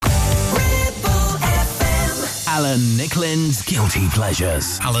Alan Nicklin's Guilty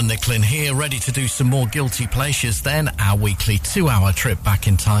Pleasures. Alan Nicklin here, ready to do some more Guilty Pleasures then. Our weekly 2-hour trip back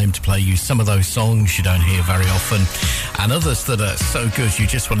in time to play you some of those songs you don't hear very often, and others that are so good you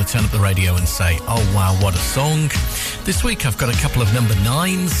just want to turn up the radio and say, oh wow, what a song. This week I've got a couple of number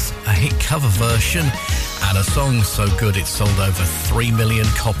 9s, a hit cover version, and a song so good it's sold over 3 million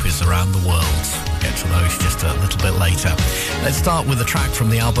copies around the world. We'll get to those just a little bit later. Let's start with a track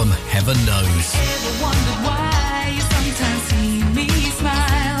from the album Heaven Knows. Ever wondered why you sometimes see me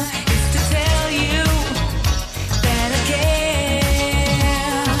smile? It's to tell you that I care.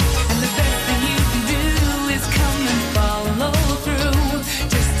 And the best thing you can do is come and follow through.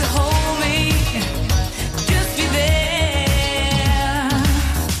 Just to hold me, just be there.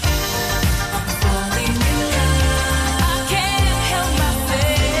 I'm falling in love. I can't help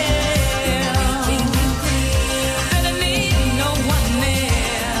myself. That I need no one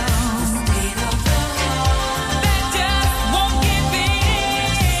else. State of the heart that just won't give in.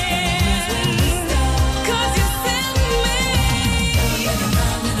 'Cause you send me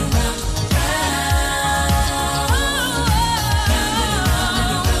round and around, round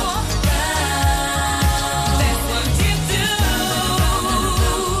and around. That's what you do.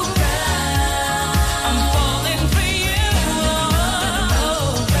 I'm falling for you.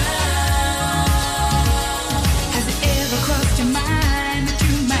 Has it ever crossed your mind that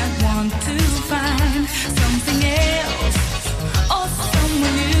you might want to find something else or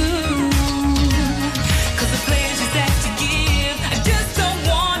someone new? 'Cause the pleasures that you give, I just don't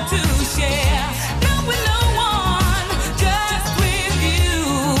want to share. Not with no one, just with you.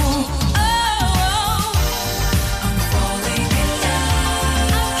 Oh, I'm falling in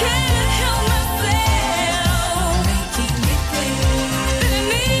love. I can't help myself, making it clear that I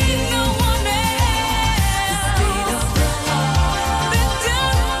need no one else. The state of the heart that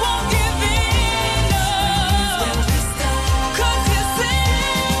just won't give in. No, 'cause you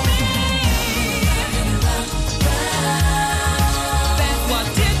send me round and around. That's what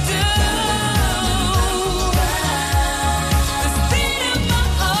you do. The speed of my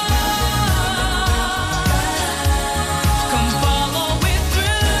heart. Come follow me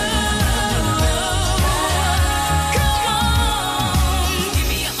through. Come on, give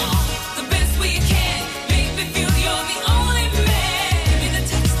me your all, the best way you can. Make me feel you're the only man. Give me the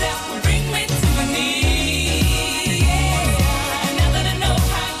touch that will bring me to my knees. And now that I know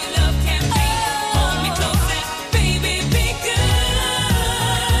how your love can be, hold me close and baby be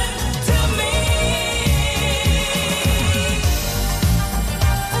good to me.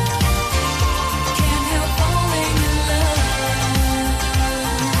 Can't help falling in love.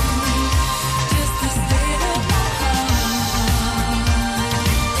 Just the state of my heart.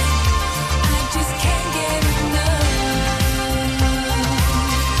 I just can't get enough.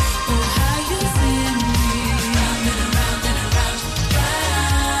 Oh, how you send me round and around and around, round.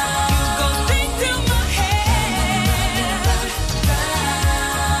 You go straight to my head.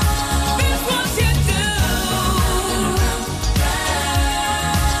 That's what you do.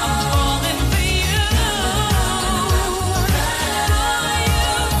 I'm falling for you.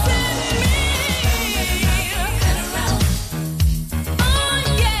 Oh,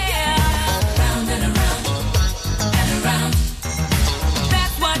 yeah. Round and around and around.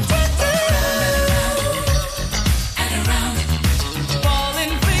 That's what you do. And around.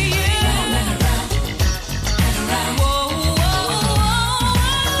 Falling for you. And around and around. Whoa, whoa, whoa.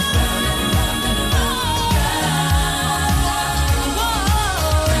 Round and around and around. Whoa.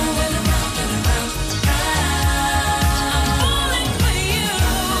 Round and around and around. I'm falling for you.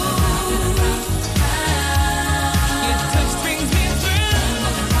 Your touch brings me through.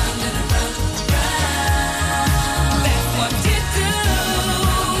 Round and around. That's what you do.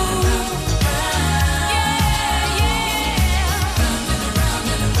 Yeah, yeah. Round and around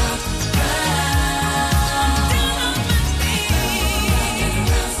and around. I'm down on my knees.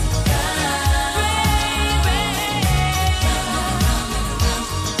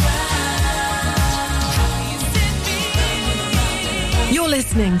 You're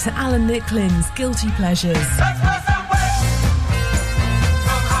listening to Alan Nicklin's Guilty Pleasures.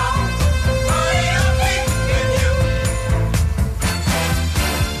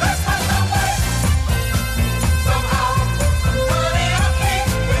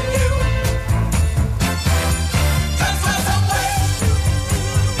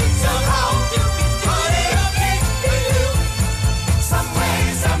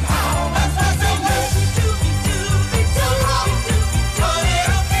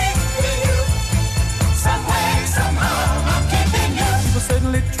 Some way,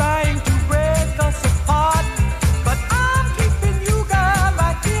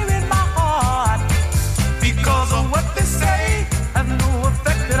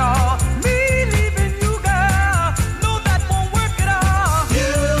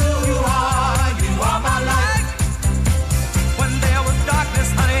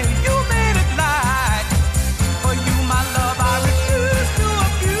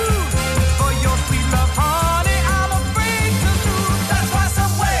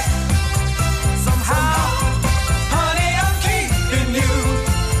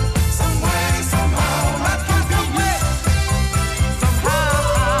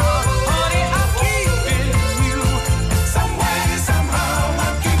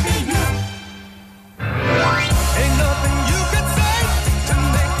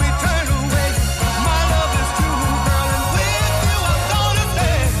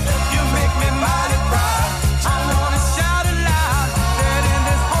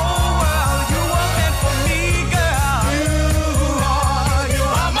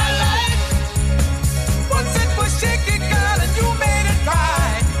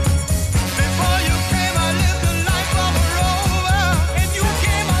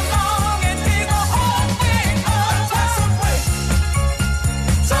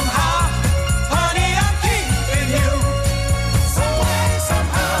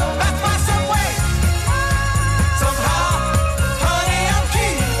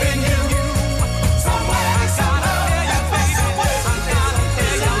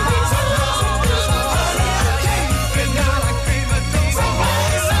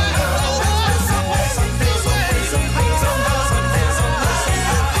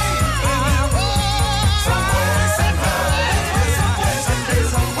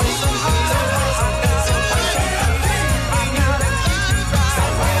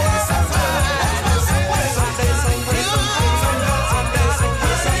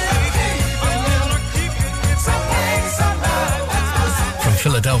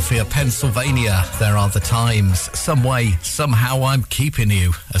 Philadelphia, Pennsylvania. There are the times. Some way, somehow I'm keeping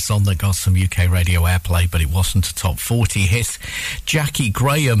you. A song that got some UK radio airplay, but it wasn't a top 40 hit. Jackie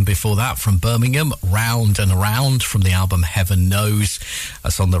Graham before that from Birmingham. Round and Around from the album Heaven Knows.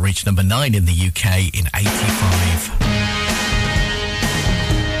 A song that reached number 9 in the UK in 85.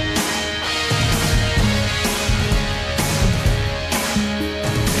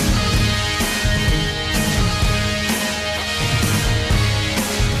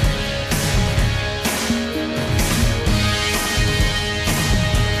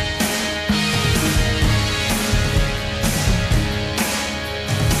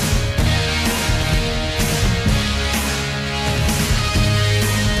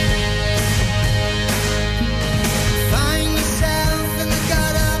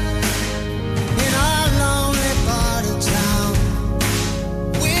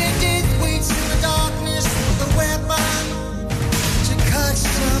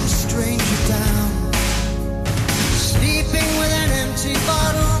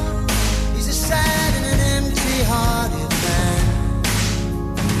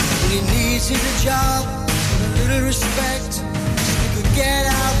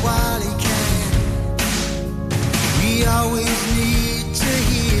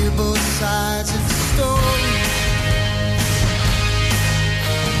 Sides of the story.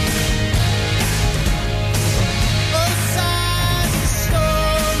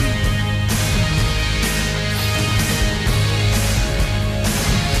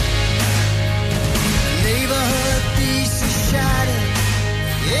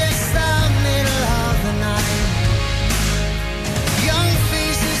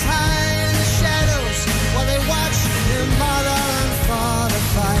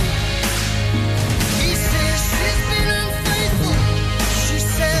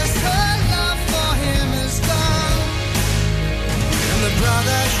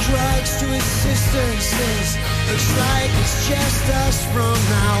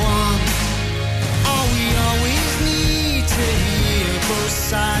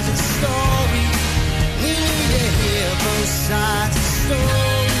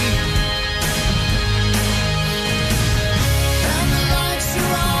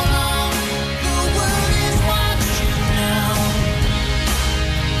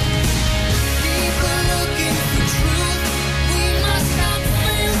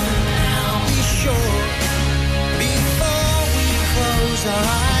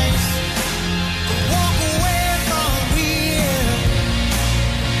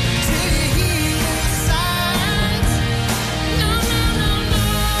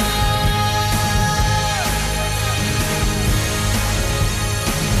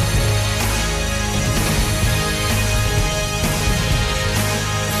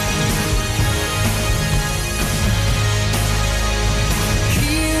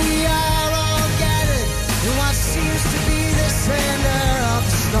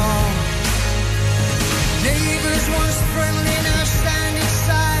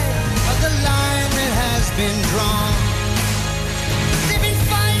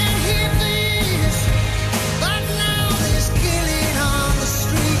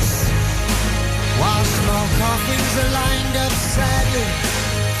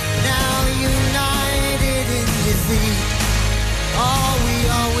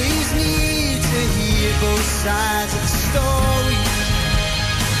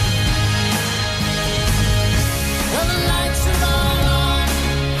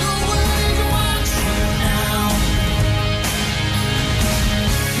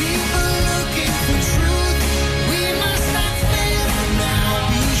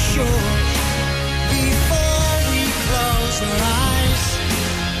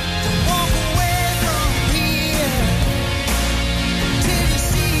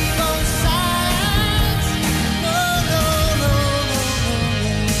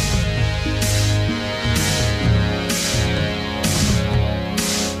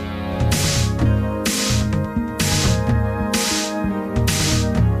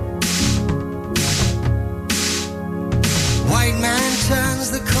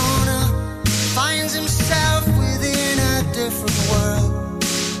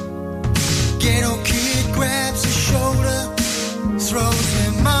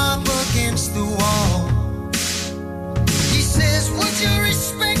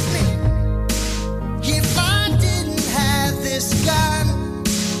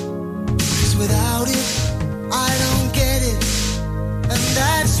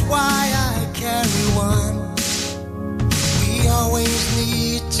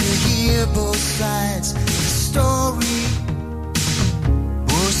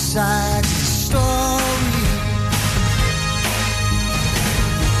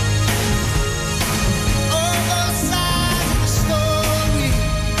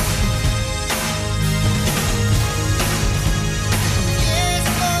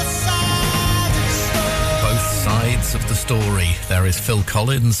 there is Phil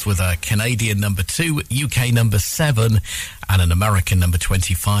Collins with a Canadian number 2, UK number 7, and an American number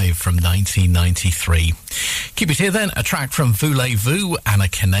 25 from 1993. Keep it here then, a track from Voulez-Vous and a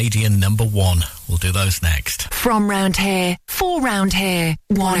Canadian number 1. We'll do those next. From round here, for round here,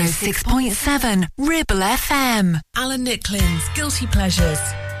 106.7 Ribble FM. Alan Nicklin's Guilty Pleasures.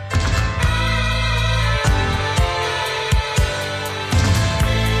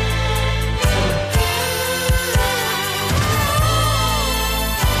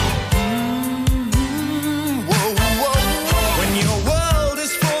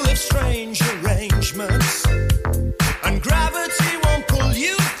 And gravity won't pull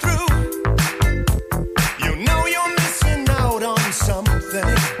you through. You know you're missing out on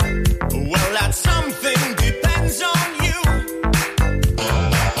something. Well, that something depends on you.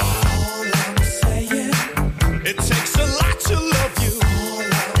 All I'm saying, it takes a lot to love you. All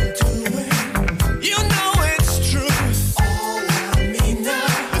I'm doing, you know it's true. All I mean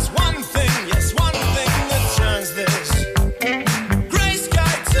now is one thing, yes, one thing that turns this gray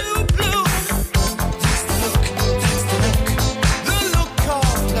sky to blue.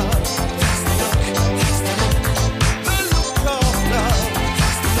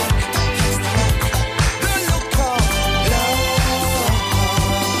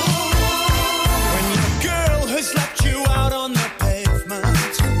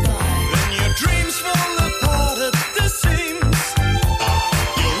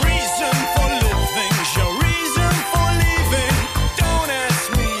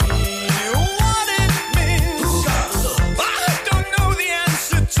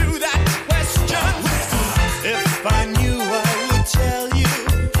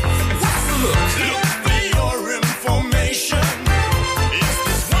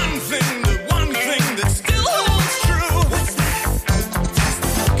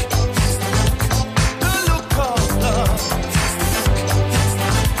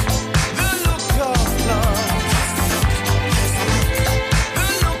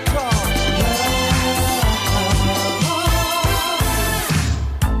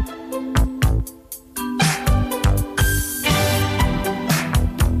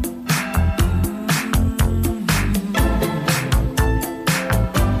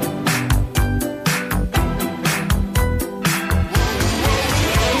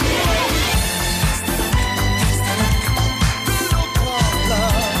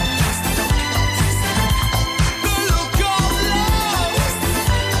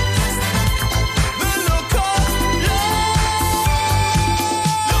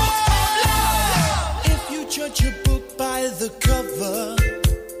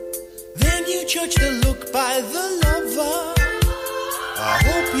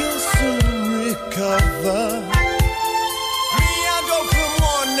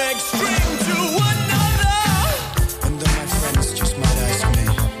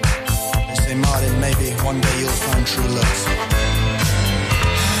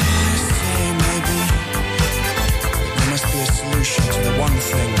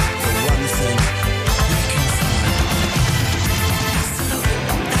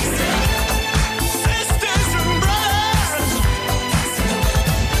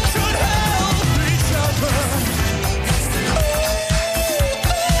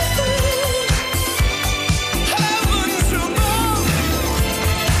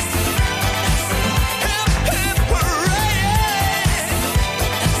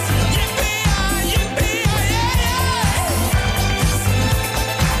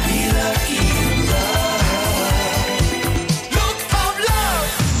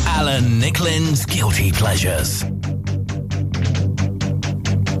 Nicklin's Guilty Pleasures.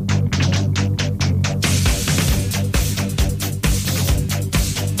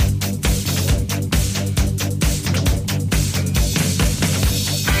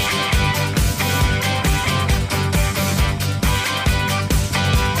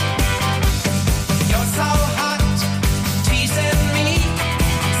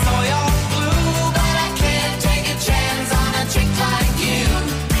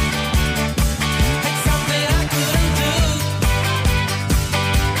 Something I could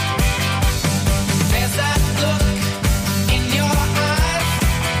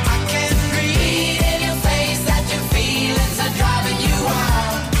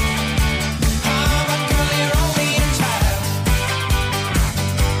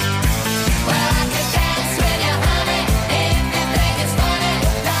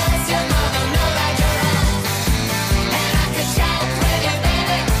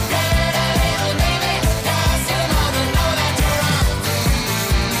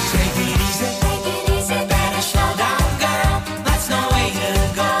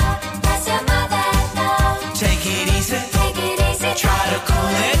to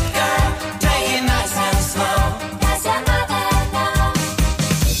cool it, girl. Take it nice and slow. Does your mother know?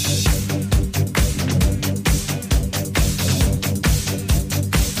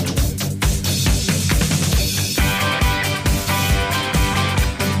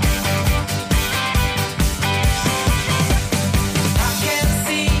 I can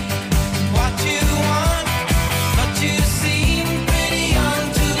see what you want, but you seem pretty young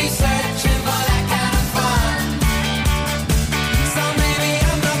to be searching for that kind of fun. So maybe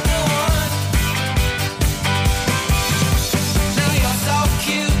I'm not the one. Now you're so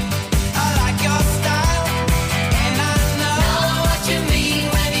cute, I like your style, and I know what you mean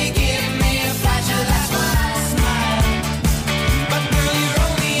when you give me a flash of that smile. But girl, you're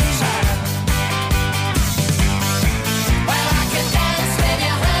only a child. Well, I could dance with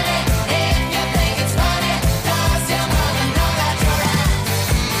you, honey, if you think it's funny. Does your mother know that you're out?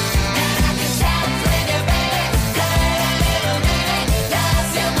 And I can chat with you, baby, play that little baby. Does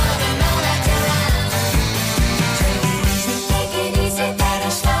your mother know that you're out? Take it easy,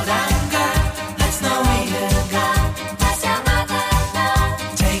 better slow down, girl. There's no way to go. Does your mother know?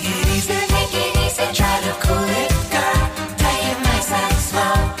 Take it easy, try to cool it, girl. Take it nice and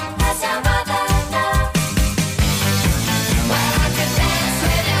slow. Does your mother know? Well, I could dance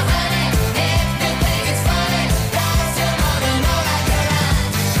with you, honey, if you think it's funny. Does your mother know that you're out?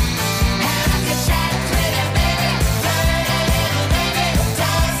 And I can chat with you, baby, play that little baby.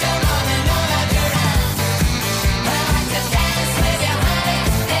 Does your mother know that you're out? Well, I could dance with you, honey,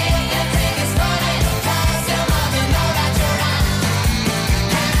 if you think it's funny. Does your mother know that you're out?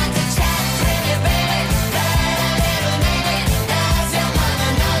 And I can chat with you, baby, play that little baby. Does your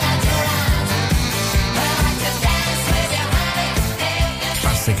mother know that you're out? Well, I could dance with you, honey, if you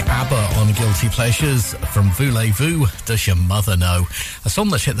Classic ABBA on Guilty Pleasures from Voulez-Vous, Does Your Mother Know? A song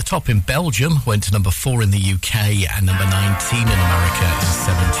that hit the top in Belgium, went to number 4 in the UK and number 19 in America in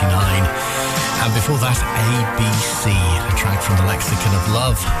 79. And before that, ABC, a track from the Lexicon of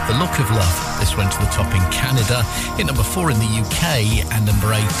Love, The Look of Love. This went to the top in Canada, hit number 4 in the UK and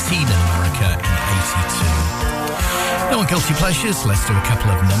number 18 in America in 82. Now on Guilty Pleasures, let's do a couple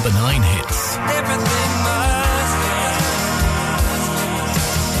of number 9 hits. everything must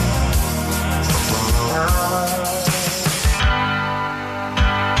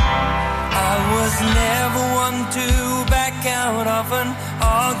I was never one to back out of an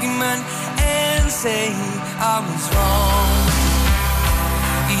argument and say I was wrong.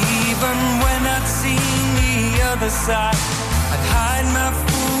 Even when I'd seen the other side, I'd hide my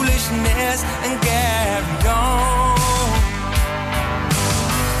foolishness and carry on.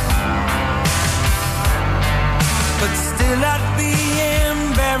 But still I'd be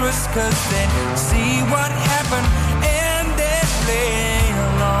embarrassed, 'cause they'd see what happened and they'd play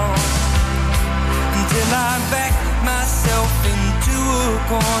along. Until I backed myself into a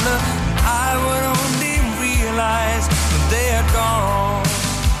corner, I would only realize that they had gone.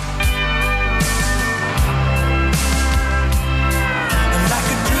 And I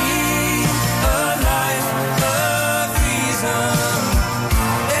could dream a life of reason.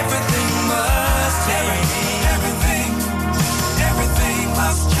 Everything must change. Everything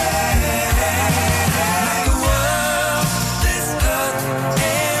must change. Like the world, this earth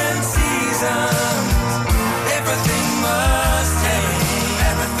and seasons. Everything must change.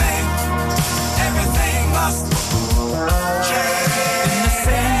 Everything must change. In the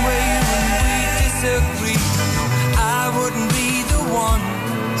same way when we disagree, I wouldn't be the one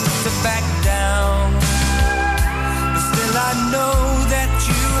to back down. But still I know that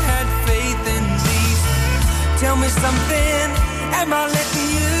you had faith in these. Tell me something, am I letting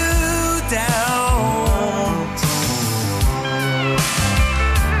you down?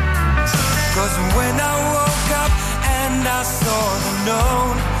 'Cause when I woke up and I saw the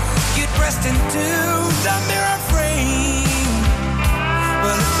note, you pressed into the mirror frame.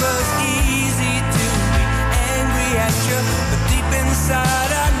 Well, it was easy to be angry at you, but deep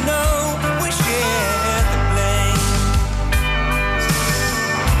inside I know we shared the blame.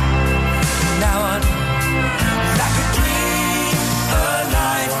 Now I'm like a dream, a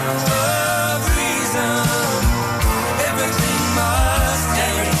life of reason. Everything must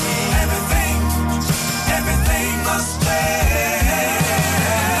change. Everything must change.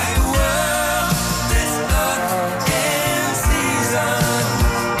 Like the world, this earth and season.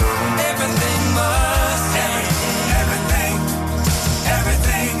 Everything must change.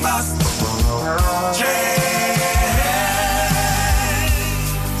 Everything must change.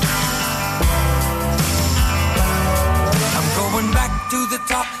 I'm going back to the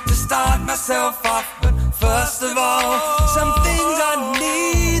top to start myself off. But first of all, some things I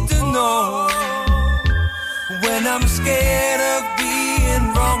need to know. When I'm scared of being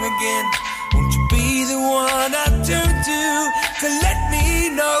again. Won't you be the one I turn to let me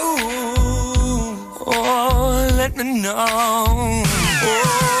know? Oh, let me know.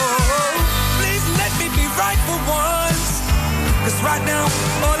 Oh, please let me be right for once. 'Cause right now,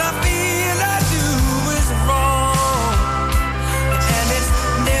 all I feel I do is wrong. And it's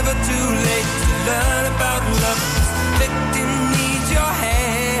never too late to learn about love. This victim needs your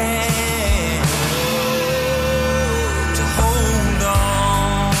hand to hold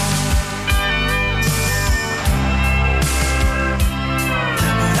on.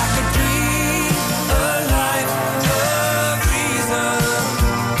 Like a dream, a life, a reason.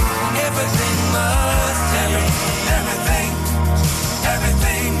 Everything must change.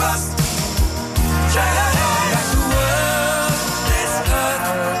 Everything must change. Like the world, this earth,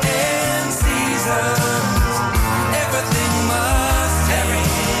 and seasons. Everything must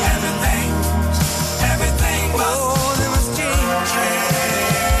change. Everything must. Oh, there must change.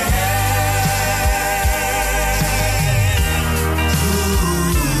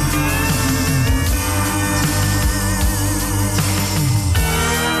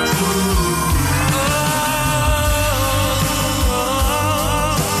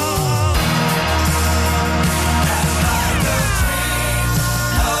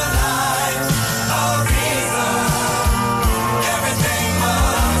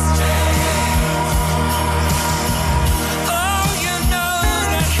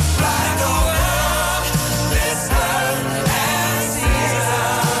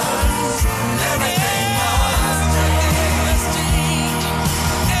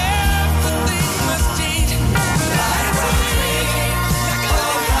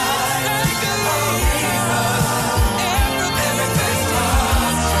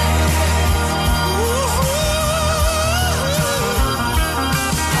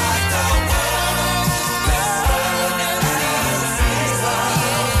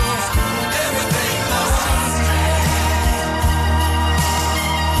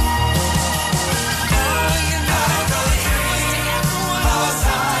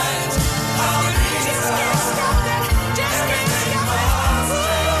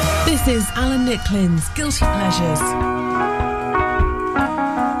 This is Alan Nicklin's Guilty Pleasures.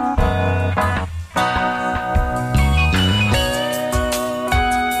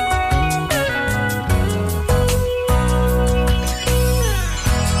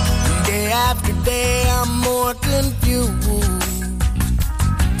 Day after day, I'm more confused.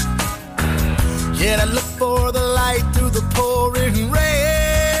 Yet I look for the light through the pouring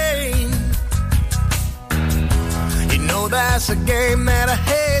rain. You know that's a game that I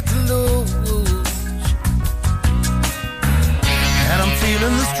hate to lose. And I'm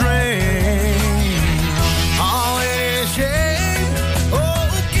feeling the strain. Oh, it is shame. Oh,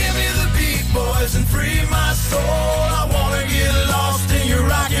 give me the beat, boys, and free my soul. I wanna get lost in your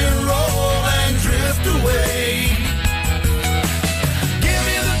rock and roll and drift away. Give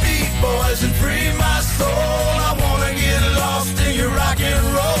me the beat, boys, and free my soul. I wanna get lost in your rock and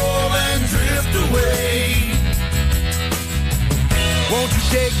roll and drift away. Won't you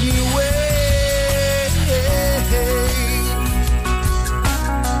take me away?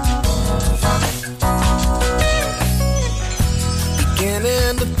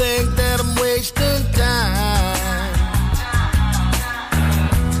 Beginning to think that I'm wasting time.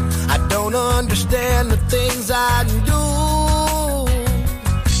 I don't understand the things I do.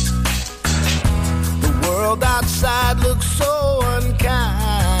 The world outside looks so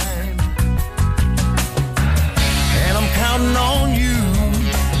unkind. And I'm counting on you.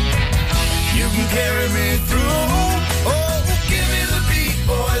 You can carry me through. Oh, give me the beat,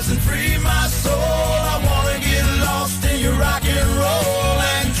 boys, and free my soul. I wanna get lost in your rock and roll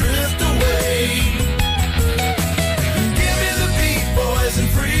and drift away. Give me the beat, boys, and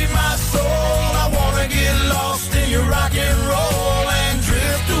free my soul. I wanna get lost in your rock and roll and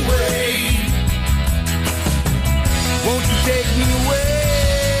drift away. Won't you take me away?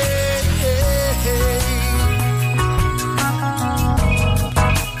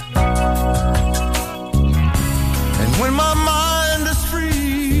 When my mind is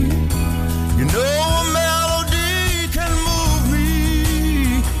free, you know a melody can move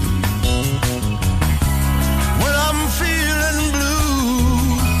me. When I'm feeling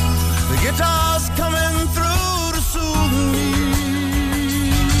blue, the guitar's coming through to soothe me.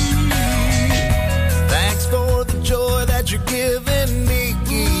 Thanks for the joy that you're giving me.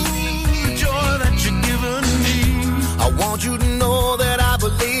 The joy that you're giving me. I want you to know that I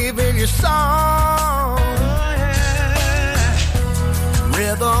believe in your song.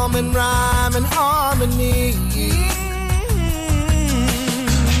 Rhythm and rhyme and harmony.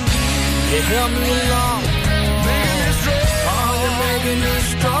 You help me along. Oh, you're making me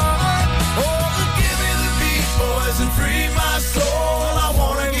strong.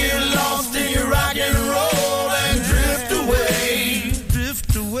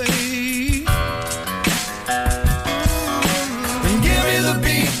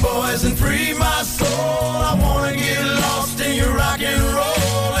 boys and free my soul. I wanna get lost in your rock and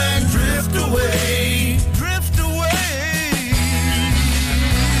roll and drift away. Drift away.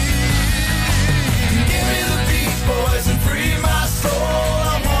 Give me the beat, boys, and free my soul.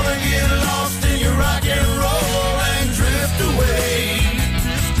 I wanna get lost in your rock and roll and drift away.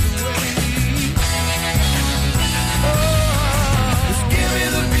 Just give me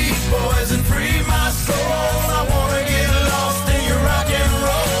the beat, boys, and free my soul. I wanna get lost in your rock and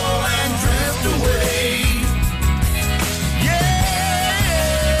roll and drift away. Yeah.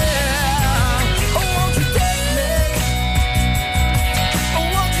 Oh, won't you take me? Oh,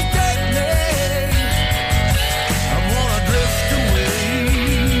 won't you take me? I wanna drift away.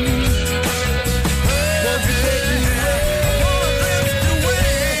 Won't you take me away? I wanna drift away.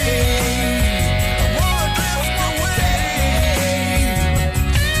 I wanna drift away.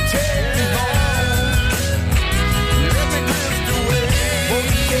 Take me home. Let me drift away. Won't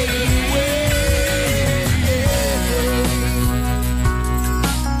you take me away?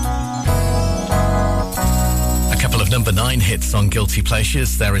 A couple of number 9 hits on Guilty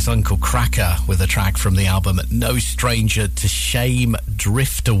Pleasures. There is Uncle Cracker with a track from the album No Stranger to Shame,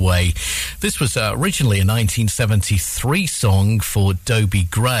 Drift Away. This was originally a 1973 song for Dobie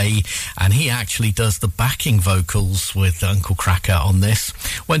Gray, and he actually does the backing vocals with Uncle Cracker on this.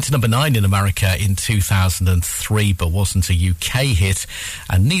 Went to number 9 in America in 2003, but wasn't a UK hit,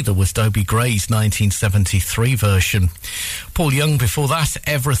 and neither was Dobie Gray's 1973 version. Paul Young before that,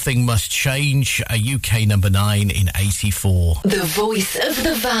 Everything Must Change, a UK number 9 in 84. The voice of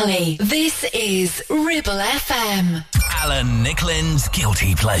the valley. This is Ribble FM. Alan Nicklin's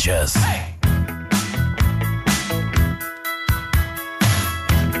Guilty Pleasures.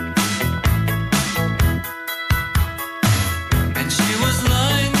 And she was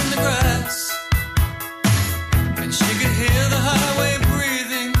lying in the grass, and she could hear the highway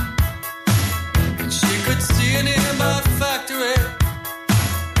breathing, and she could see a nearby factory.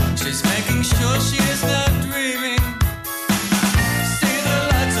 She's making sure she is not dreaming. See the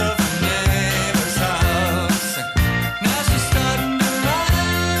lights of her neighbor's house. Now she's starting to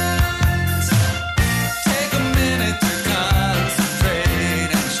rise.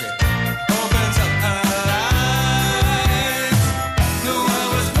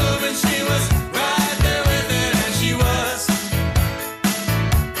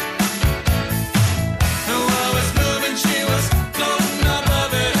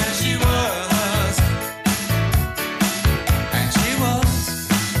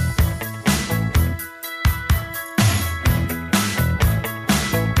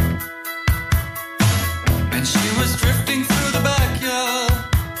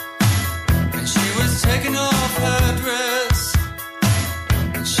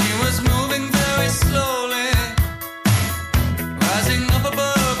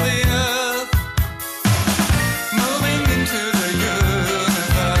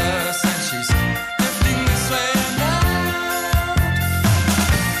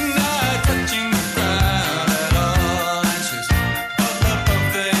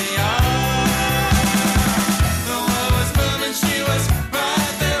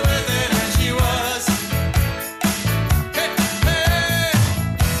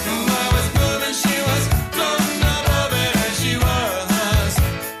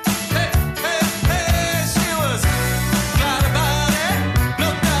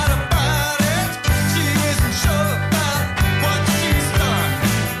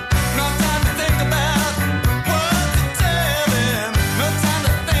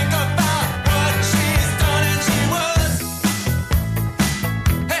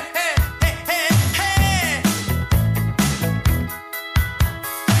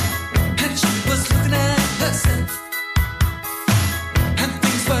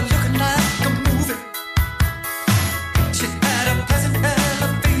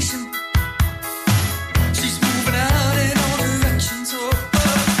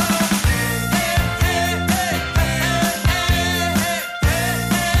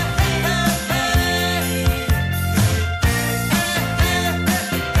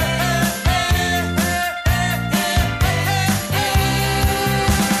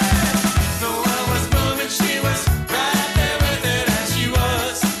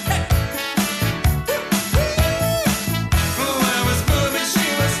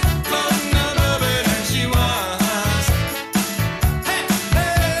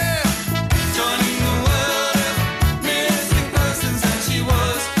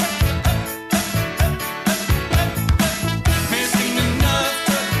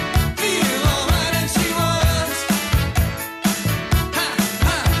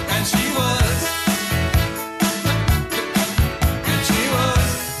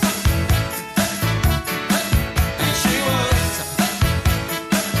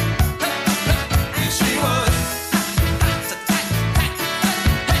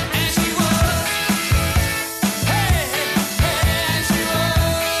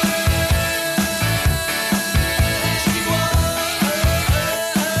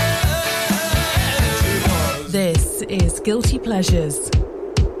 Guilty Pleasures.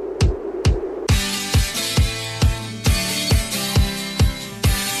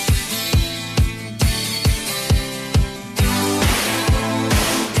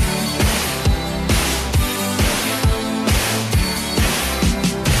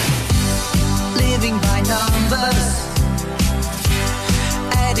 Living by numbers,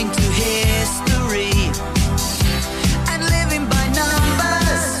 adding to history, and living by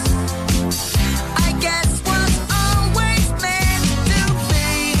numbers, I guess was always meant to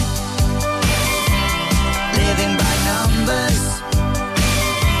be. Living by numbers,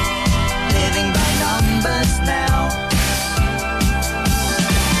 living by numbers now.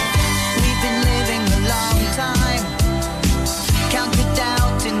 We've been living a long time, counted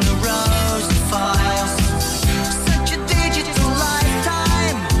out in the rows of files. Such a digital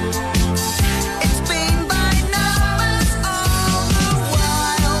lifetime. It's been by numbers all the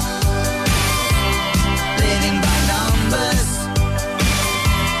while. Living by numbers,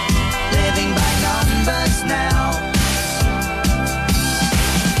 living by numbers now.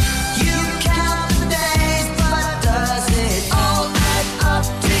 You count the days, but does it all add up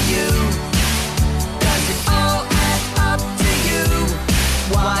to you? Does it all add up to you?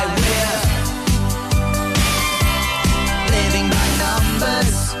 Why we're living by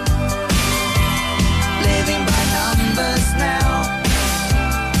numbers, living by numbers now.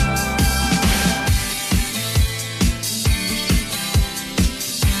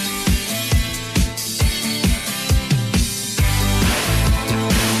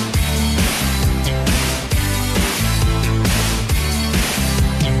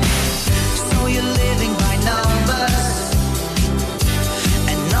 So you're living by numbers,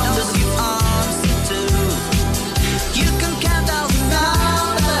 and numbers you answer to. You can count out the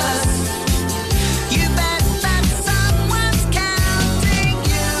numbers. You bet that someone's counting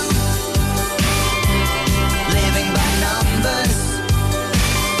you. Living by numbers,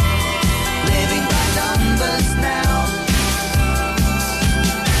 living by numbers now.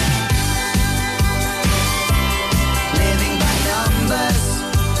 Living by numbers,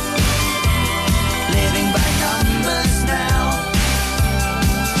 living by numbers now.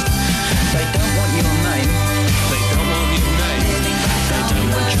 They don't want your name. They don't want your name. Living by They don't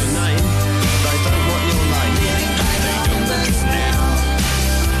want your numbers, name. They don't want your name. living by They don't want numbers your name. now.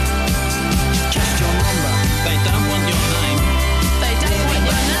 Just your number. They don't want your name. They don't want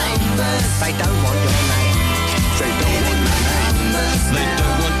your name. They don't want your name. They don't want your name. They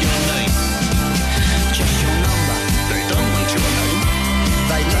don't want your name. Just your number. They don't want your name.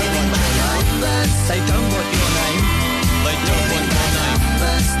 They don't want your name. They don't want your name. They don't want your name.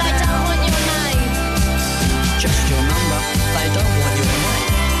 They don't want your name. Just your number. They don't want your name.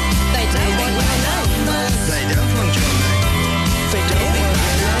 They don't want your name. They don't want your name. They don't want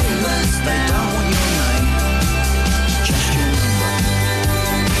your name. They don't want your name. Just your number.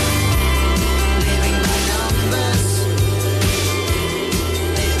 Living by numbers.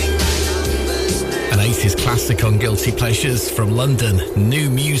 Living by numbers. An 80s classic on Guilty Pleasures from London. New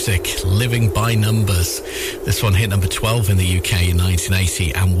music, Living by Numbers. This one hit number 12 in the UK in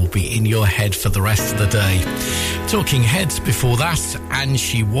 1980 and will be in your head for the rest of the day. Talking heads before that, And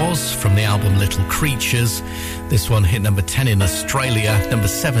She Was from the album Little Creatures. This one hit number 10 in Australia, number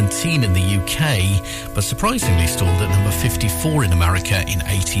 17 in the UK, but surprisingly stalled at number 54 in America in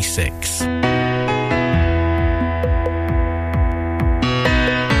 86.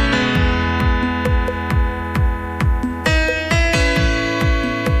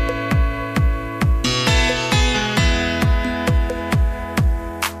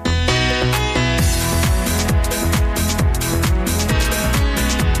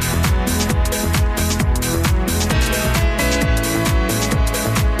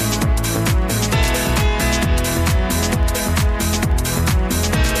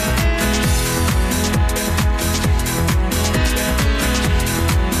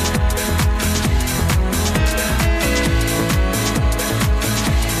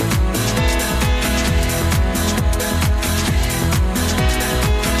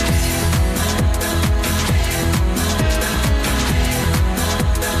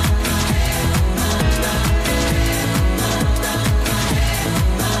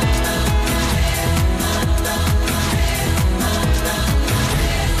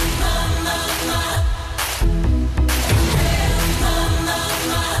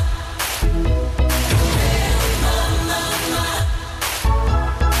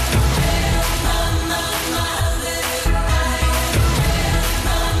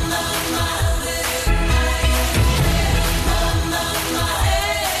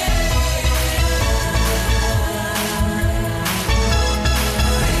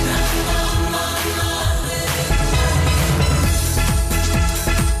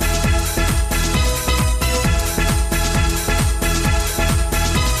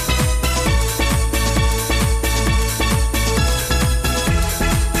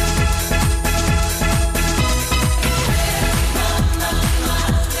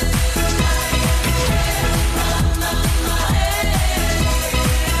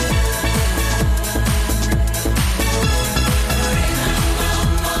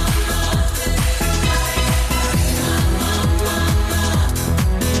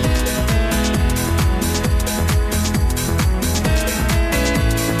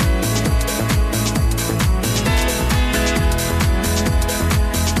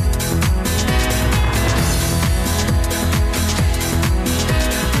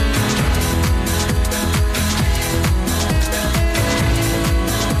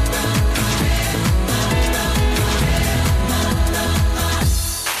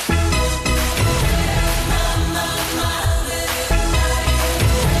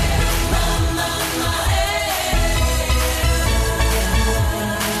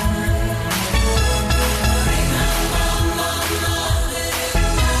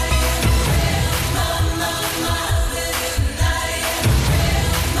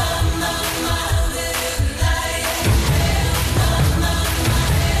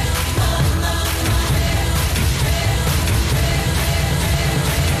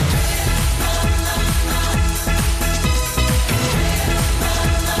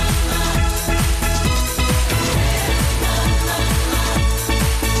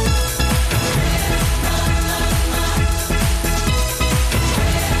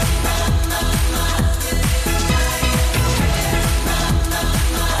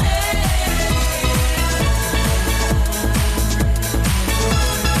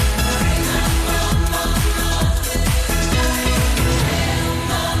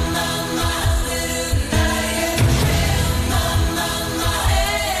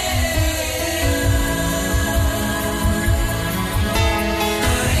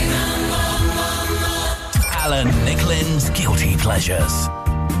 Nicklin's Guilty Pleasures.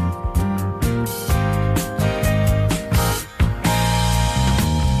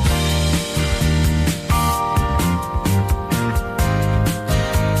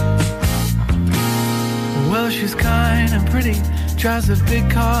 Well, she's kind and pretty, drives a big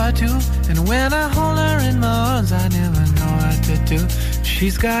car too, and when I hold her in my arms, I never know what to do.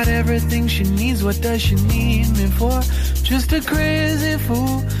 She's got everything she needs, what does she need me for? Just a crazy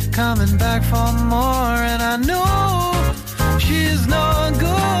fool, coming back for more, and I know she's no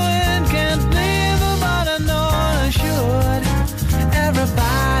good, can't blame her, but I know I should.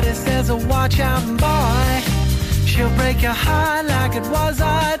 Everybody says, oh, watch out, boy, she'll break your heart like it was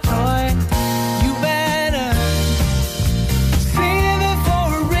a toy. You better save it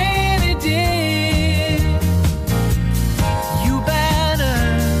for a rainy day. You better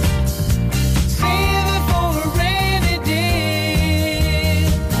save it for a rainy day.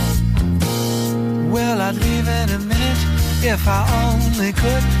 Well, I'd leave in a minute if I only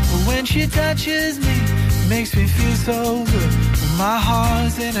could, but when she touches me, makes me feel so good. When my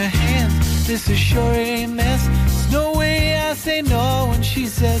heart's in her hands, this is sure a mess. There's no way I say no when she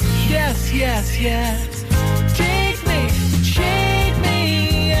says yes, yes, yes. Take me, shake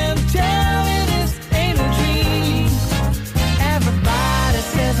me, and tell me this ain't a dream. Everybody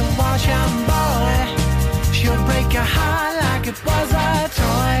says, watch out, boy, she'll break your heart like it was a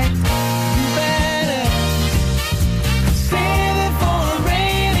toy. You better save it for a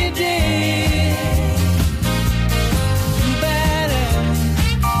rainy day. You better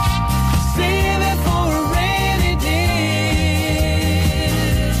save it for a rainy day.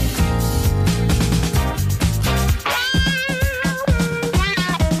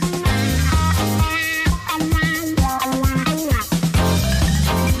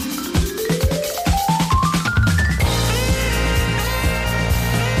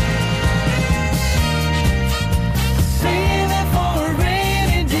 Save it for a rainy day. You better save it for a rainy day. You better save it for a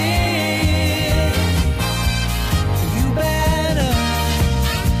rainy day.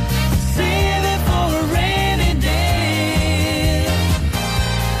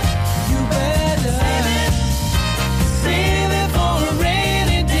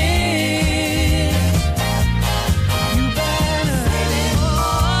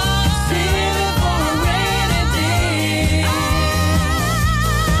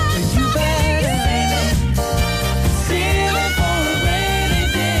 You better save it for a rainy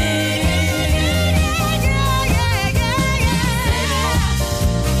day. You better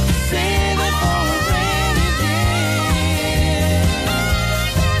save it for a rainy day. Save it for a rainy day.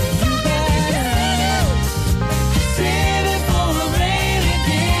 You better save it for a rainy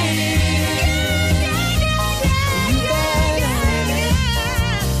day. You better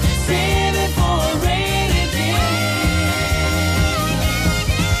save it for a rainy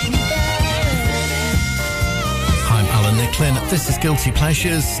I'm Alan Nicklin. This is Guilty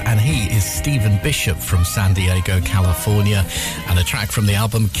Pleasures, and he is Stephen Bishop from San Diego, California, and a track from the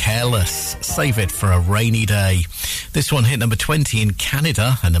album Careless, Save It for a Rainy Day. This one hit number 20 in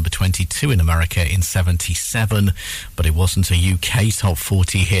Canada and number 22 in America in 77, but it wasn't a UK top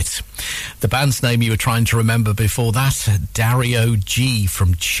 40 hit. The band's name you were trying to remember before that, Dario G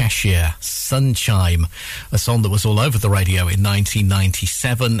from Cheshire, Sunchime, a song that was all over the radio in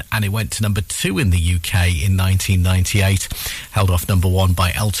 1997, and it went to number 2 in the UK in 1998, held off number 1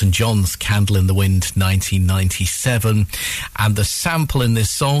 by Elton John's Candle in the Wind 1997, and the sample in this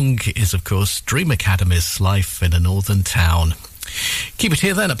song is, of course, Dream Academy's Life in a Northern Town. Keep it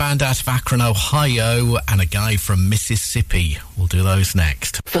here then, a band out of Akron, Ohio, and a guy from Mississippi. We'll do those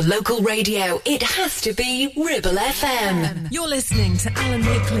next. For local radio, it has to be Ribble FM. You're listening to Alan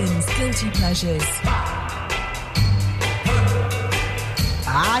Nicklin's Guilty Pleasures.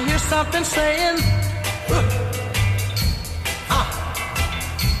 I hear something saying,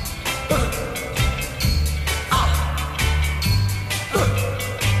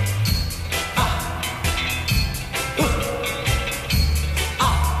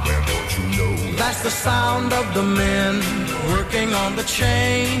 that's the sound of the men working on the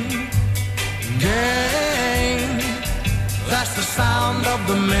chain gang. That's the sound of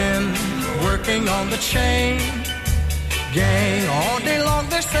the men working on the chain gang. All day long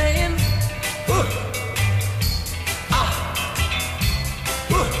they're saying,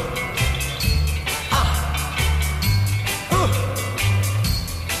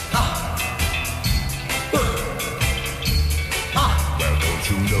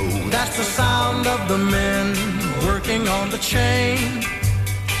 that's the sound of the men working on the chain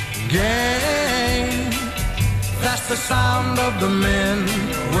gang. That's the sound of the men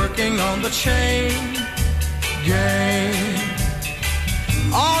working on the chain gang.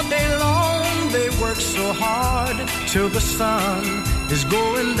 All day long they work work so hard till the sun is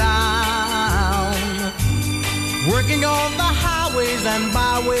going down, working on the highways and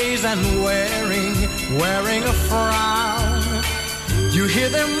byways and wearing a frown. You hear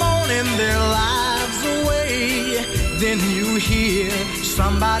them moaning their lives away, then you hear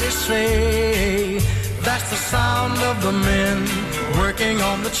somebody say, that's the sound of the men working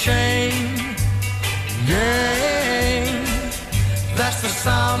on the chain gang. That's the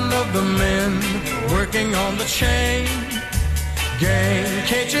sound of the men working on the chain gang.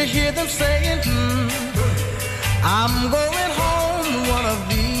 Can't you hear them saying, I'm going home one of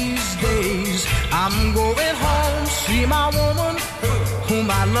these days. I'm going home, see my woman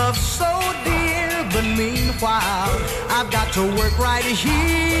whom I love so dear. But meanwhile, I've got to work right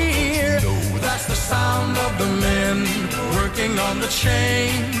here. That's the sound of the men working on the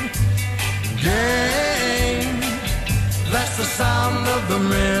chain gang. That's the sound of the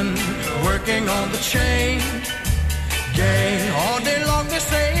men working on the chain gang. All day long they're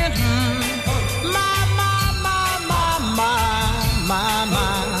saying,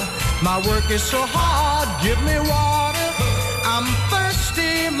 my work is so hard, give me water, I'm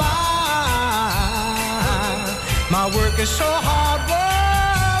thirsty, my work is so hard,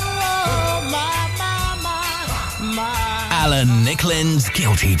 whoa, my. Alan Nicklin's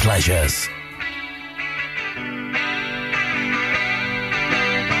Guilty Pleasures.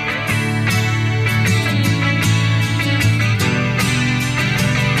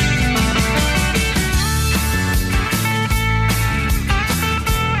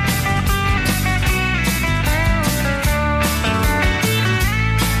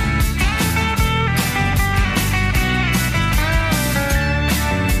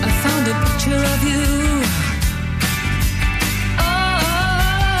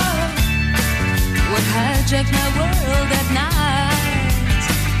 Hijack my world at night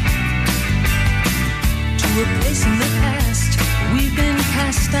to a place in the past we've been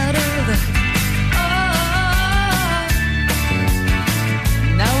cast out of.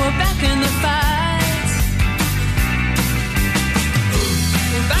 Now we're back in the fight.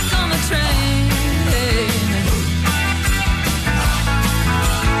 We're back on the train.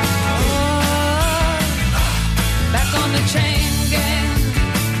 Back on the chain gang.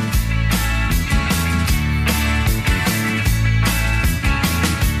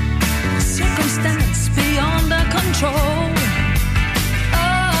 Circumstance beyond our control.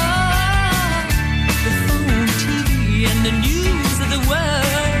 The phone, TV, and the news of the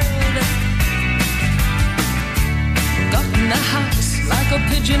world got in the house like a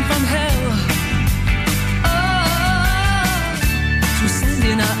pigeon from hell. Through sand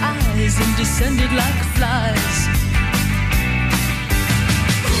in our eyes and descended like flies.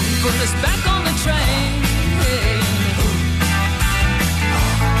 Put us back on the train.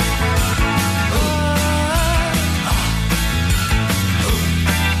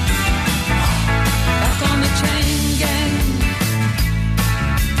 Back on the chain gang.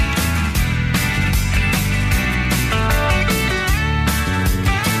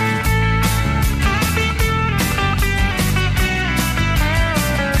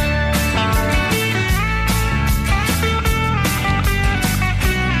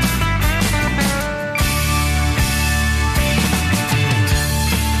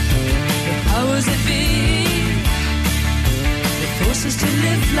 Us to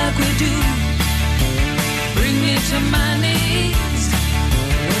live like we do, bring me to my knees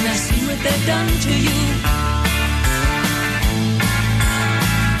when I see what they've done to you.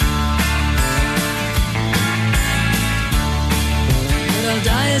 But I'll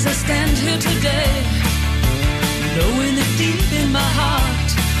die as I stand here today, knowing that deep in my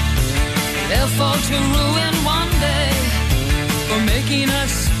heart they'll fall to ruin one day for making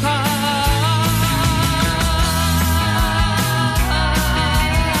us part.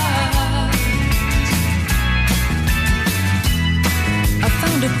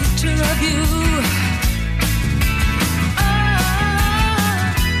 A picture of you.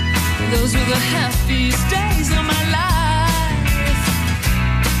 Those were the happiest days of my life.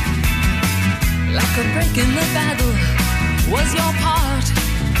 Like a break in the battle was your part.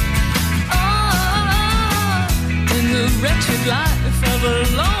 In the wretched life of a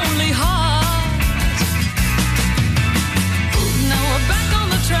lonely heart. Now we're back on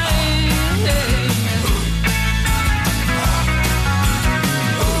the train.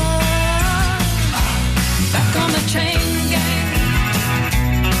 Back on the chain gang.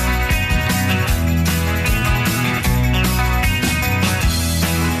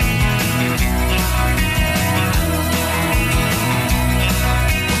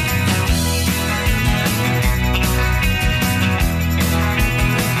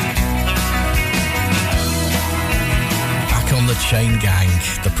 Chain Gang,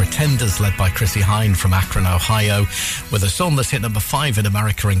 The Pretenders, led by Chrissie Hynde from Akron, Ohio, with a song that hit number 5 in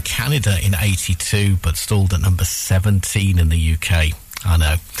America and Canada in 82, but stalled at number 17 in the UK. I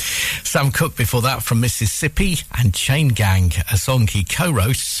know. Sam Cooke before that from Mississippi, and Chain Gang, a song he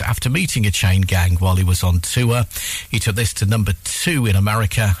co-wrote after meeting a chain gang while he was on tour. He took this to number 2 in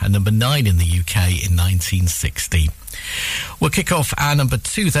America and number 9 in the UK in 1960. We'll kick off our number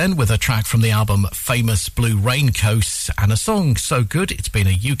 2 then with a track from the album Famous Blue Raincoats, and a song so good it's been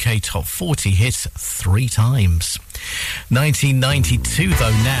a UK Top 40 hit 3 times. 1992 though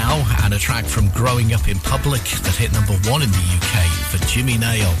now, and a track from Growing Up in Public that hit number 1 in the UK for Jimmy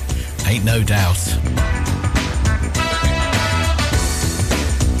Nail, Ain't No Doubt.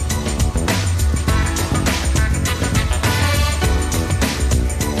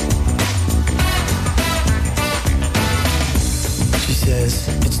 Says,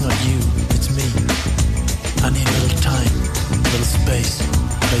 it's not you, it's me. I need a little time, a little space,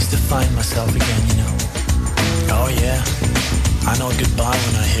 place to find myself again, you know. Oh yeah, I know goodbye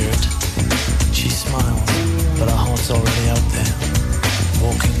when I hear it. She smiles, but her heart's already out there,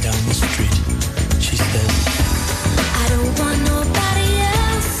 walking down the street. She says, I don't want nobody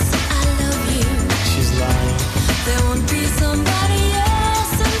else, I love you. She's lying. There won't be somebody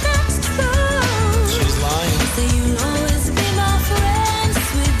else, and that's true. She's lying. So you'll always be my friend,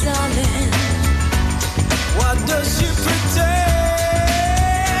 sweet darling. Why does she pretend?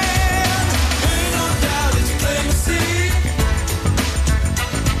 Ain't no doubt it's plain to see.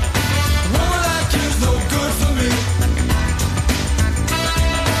 A woman like you's no good for me.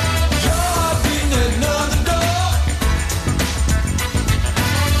 Your heart beating at another door.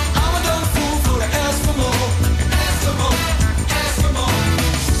 I'm a dumb fool for to ask for more. Ask for more, ask for more.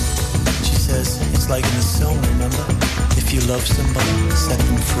 She says, it's like in the song, remember? If you love somebody, set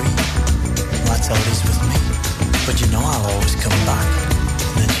them free. That's how it is with me. But you know I'll always come back.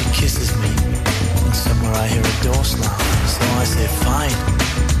 And then she kisses me, and somewhere I hear a door slam. So I say fine,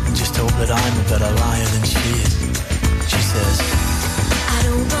 and just hope that I'm a better liar than she is. She says, I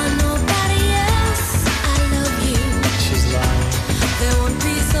don't want nobody else, I love you. she's lying. There won't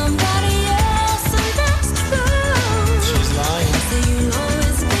be somebody else, and that's true. She's lying. So you'll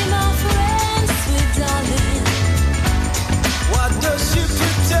always be my friend, sweet darling. Why does she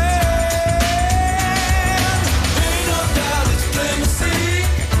pretend? Ain't no doubt it's plain to see.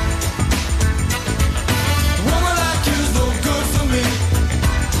 A woman like you's no good for me.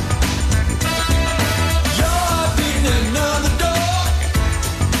 Your heart beating at another door.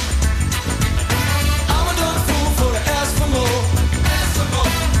 I'm a dumb fool for to ask for more. Ask for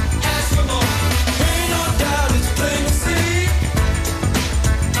more, ask for more. Ain't no doubt it's plain to see.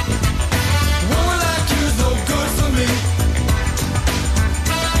 A woman like you's no good for me.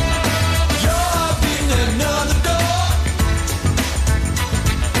 Your heart beating at another door.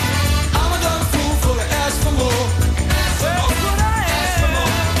 I'm a dumb fool for to ask for more. Ask for more, ask for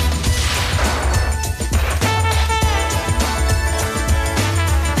more.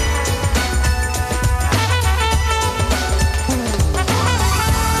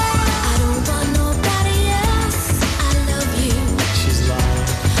 I don't want nobody else, I love you. She's lying.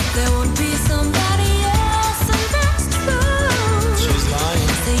 There won't be somebody else, and that's true. She's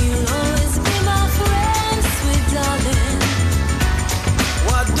lying. So you'll always be my friend, sweet darling.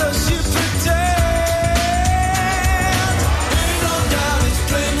 Why does she pretend? Ain't no doubt it's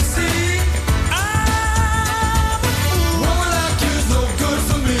plain to see. I'm a fool. Woman like you's no good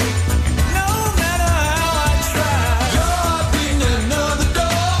for me. No matter how I try. Your heart beating at another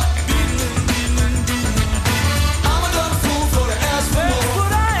door. Beating, beating, beating. I'm a dumb fool for to ask for more.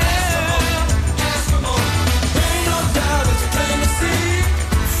 Ask for more, ask for more. Ain't no doubt it's plain to see.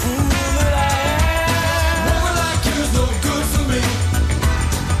 Fool that I am. Woman like you's no good for me.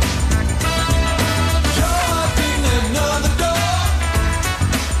 Your heart beating at another door.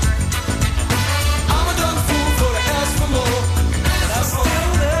 I'm a dumb fool for to ask for more. Ask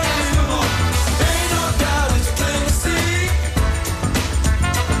for more. Ain't no doubt it's plain to see.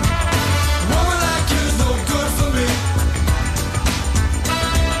 A woman like you's no good for me.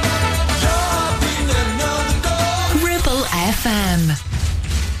 Your heart beating at another door. Ribble FM.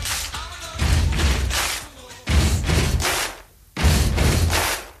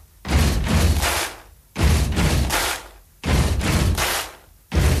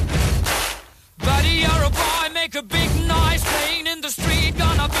 Buddy, you're a boy, make a big noise playing in the street.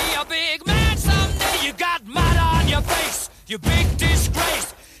 Gonna be a big man someday. You got mud on your face, you big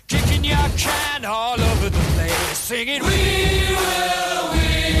disgrace. Kicking your can all over the place. Singing, we will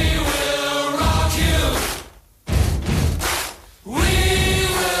rock you. We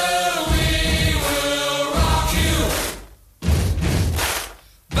will rock you.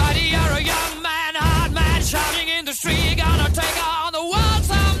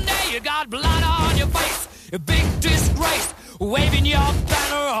 your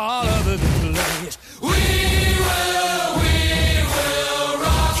banner all over the place. We will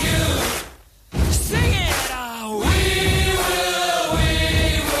rock you. Sing it out. We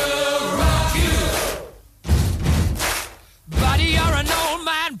will rock you. Buddy, you're an old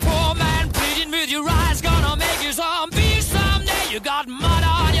man, poor man, pleading with your eyes, gonna make you zombie someday. You got mud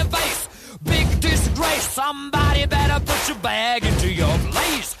on your face, big disgrace. Somebody better put your bag into your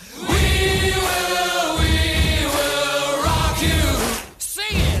place. We will rock you.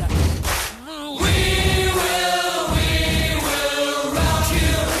 Sing it. We will rock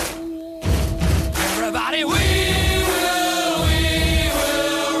you. Everybody, we will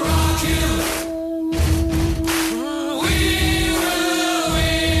rock you. We will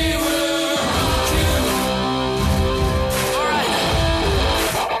rock you. All right.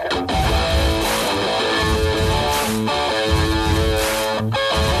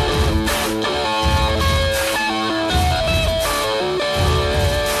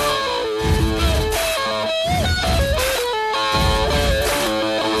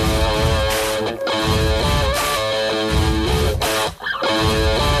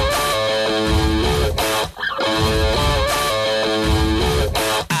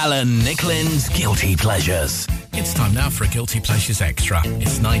 Alan Nicklin's Guilty Pleasures. It's time now for a Guilty Pleasures Extra.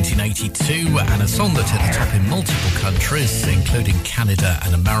 It's 1982 and a song that hit the top in multiple countries, including Canada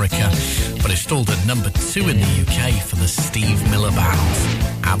and America, but it stalled at number 2 in the UK for the Steve Miller Band.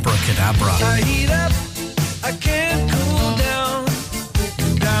 Abracadabra. I heat up, I can't cool down.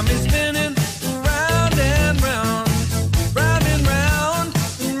 Got me spinning round and round, round and round,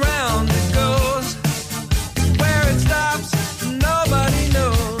 and round it goes. Where it stops, nobody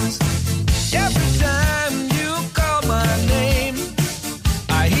knows. Every time you call my name,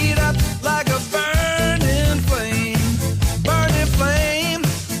 I heat up like a burning flame,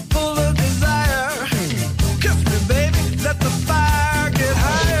 full of desire. Kiss me, baby, let the fire get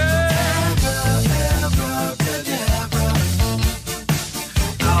higher.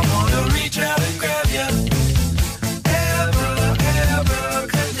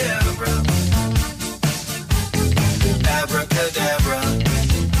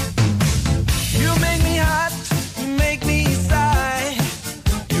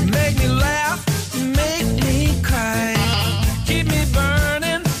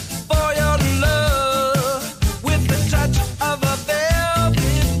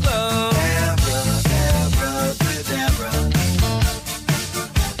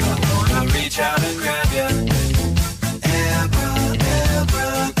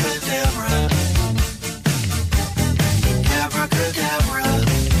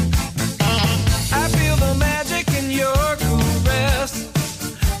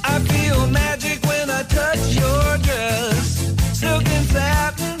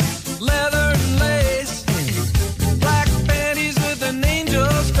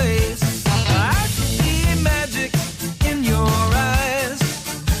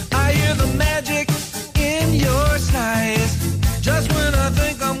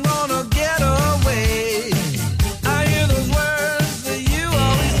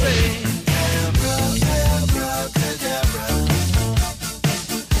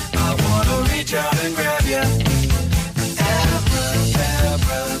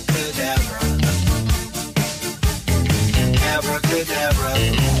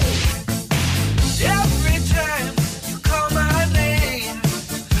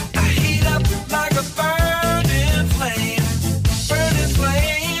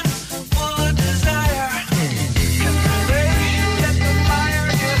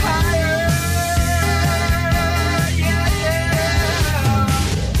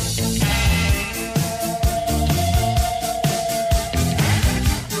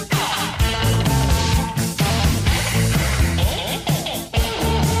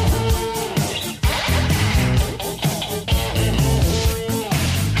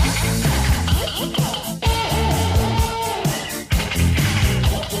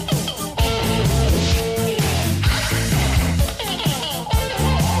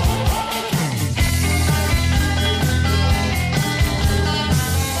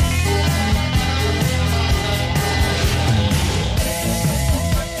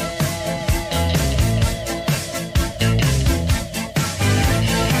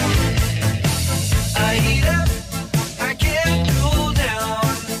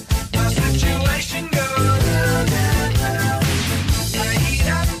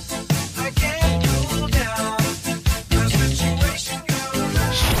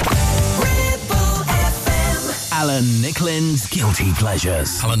 Alan Nicklin's Guilty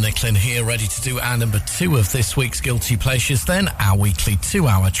Pleasures. Alan Nicklin here, ready to do our number 2 of this week's Guilty Pleasures, then our weekly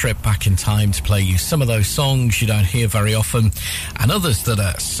 2-hour trip back in time to play you some of those songs you don't hear very often, and others that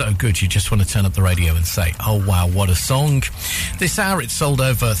are so good you just want to turn up the radio and say, oh wow, what a song. This hour it sold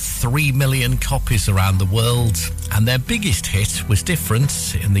over 3 million copies around the world, and their biggest hit was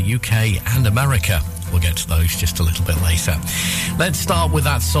different in the UK and America. We'll get to those just a little bit later. Let's start with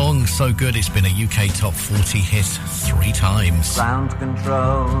that song, so good it's been a UK Top 40 hit 3 times. Ground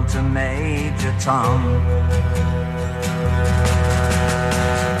control to Major Tom.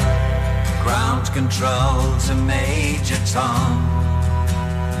 Ground control to Major Tom.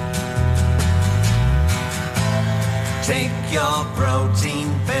 Take your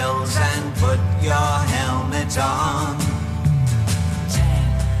protein pills and put your helmet on.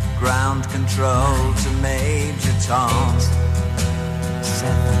 Ground control to Major Tom. 8,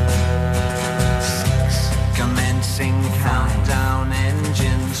 7, 6. Commencing countdown,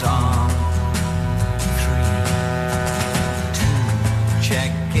 engines on. 3, 2.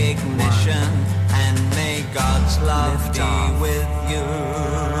 Check ignition and may God's love be with you.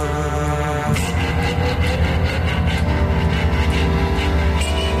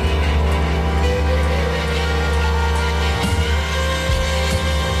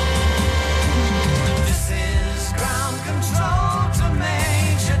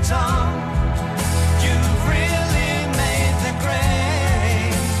 You've really made the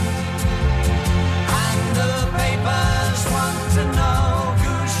grade, and the papers want to know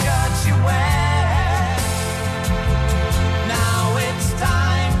whose shirts you wear. Now it's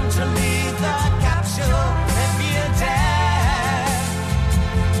time to leave the capsule if you dare.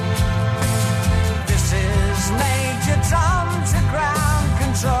 This is Major Tom to ground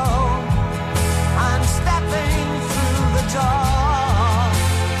control. I'm stepping through the door.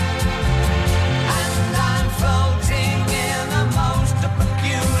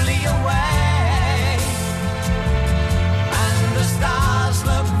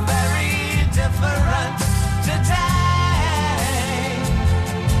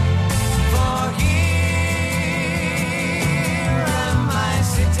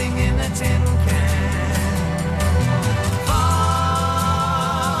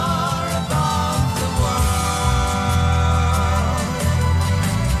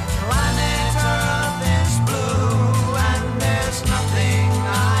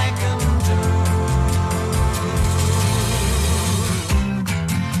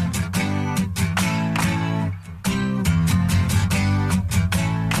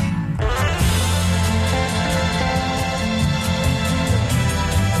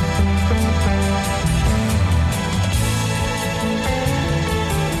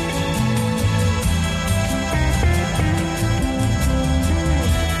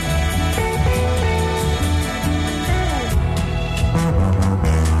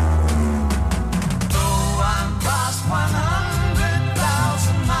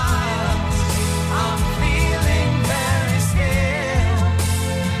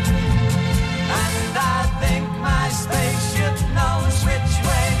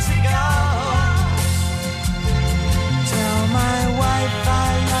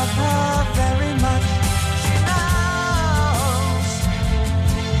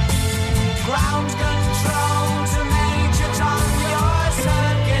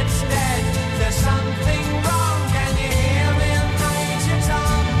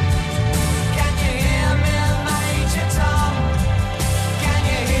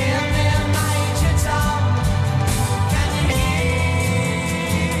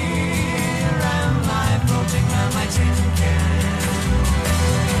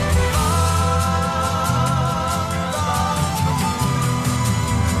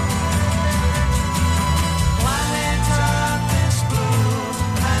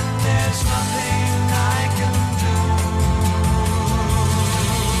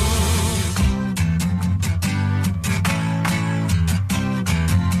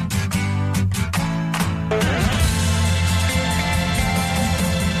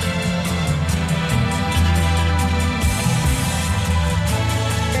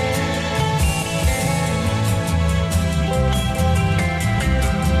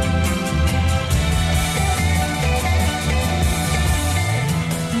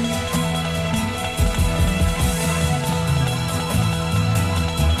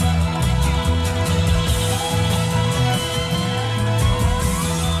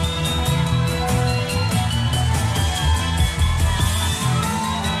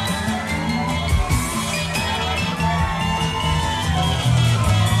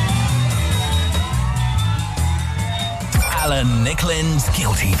 Alan Nicklin's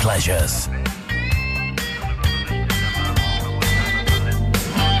Guilty Pleasures.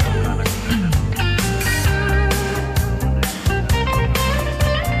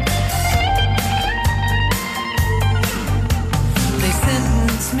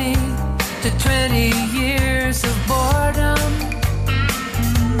 sentenced me to 20 years of boredom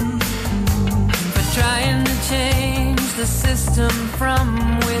for trying to change the system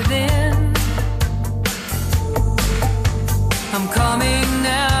from within. I'm coming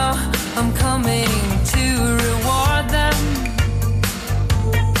now, I'm coming to reward them.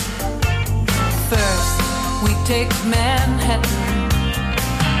 First, we take Manhattan,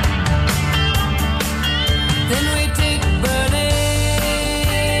 then we take Berlin.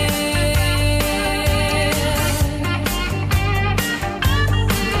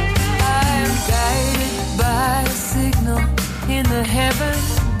 I'm guided by a signal in the heavens.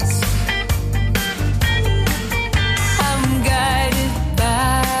 I'm guided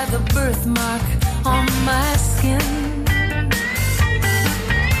by the birthmark on my skin.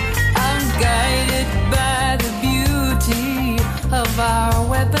 I'm guided by the beauty of our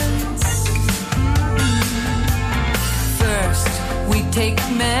weapons. First, we take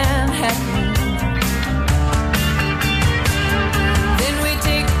Manhattan, then we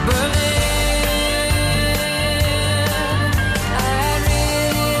take Berlin. I'd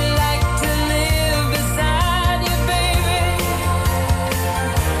really like to live beside you, baby.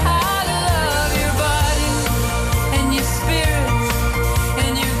 I love your body and your spirit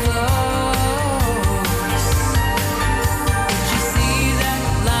and your clothes. Did you see that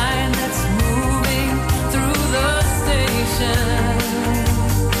line that's moving through the station?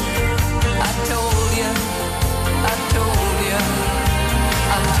 I told you, I told you,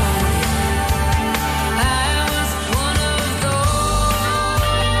 I told you I was one of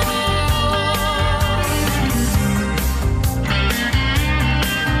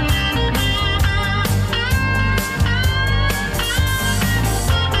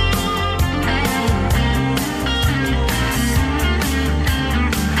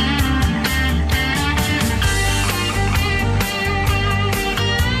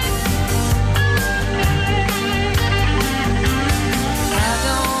I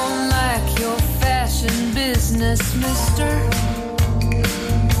don't like your fashion business, mister.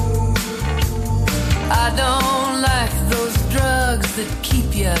 I don't like those drugs that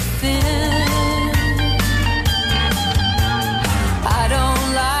keep you thin. I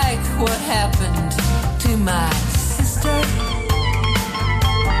don't like what happened to my sister.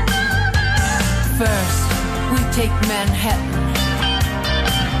 First, we take Manhattan,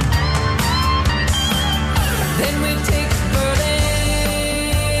 then we take Berlin.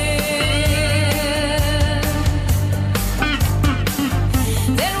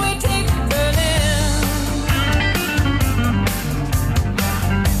 Then we take Berlin.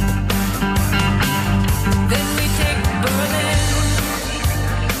 Then we take Berlin.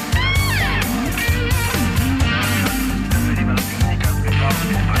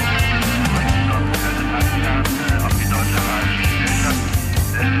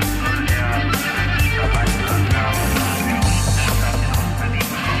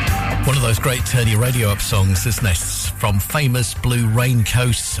 One of those great Turn Your Radio Up songs, isn't it? From famous Blue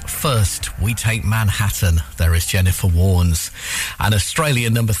Raincoats. First, we take Manhattan. There is Jennifer Warnes. And Australia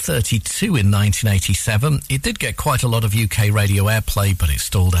number 32 in 1987. It did get quite a lot of UK radio airplay, but it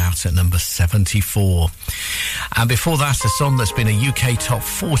stalled out at number 74. And before that, a song that's been a UK top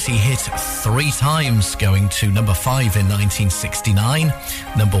 40 hit 3 times, going to number 5 in 1969,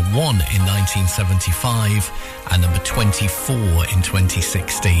 number 1 in 1975, and number 24 in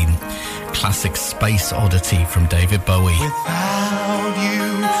 2016. Classic Space Oddity from David Bowie. Without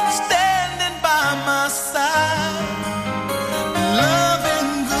you standing by my side, love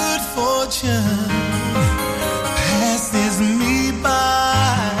and good fortune passes me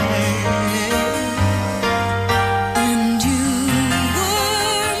by. And you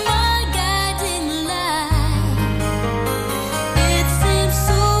were my guiding light. It seemed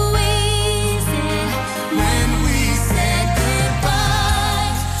so easy when we said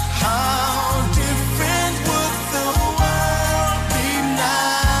goodbye. How different would the world be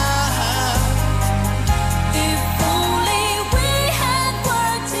now If only we had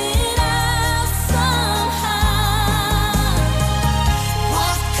worked it out somehow.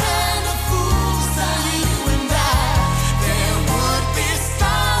 What kind of fools are you and I? There would be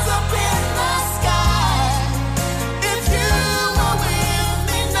stars up in the sky if you were with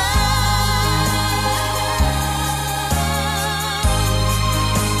me now.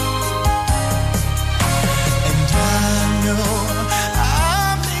 And I know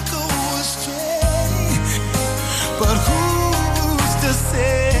I may go astray, but who's to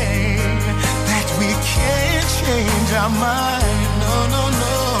say that we can't change our mind? No, no,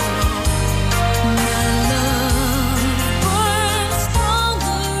 no. My love burns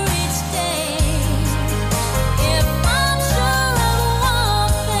stronger each day. If I'm sure of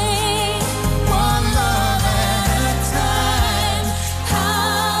one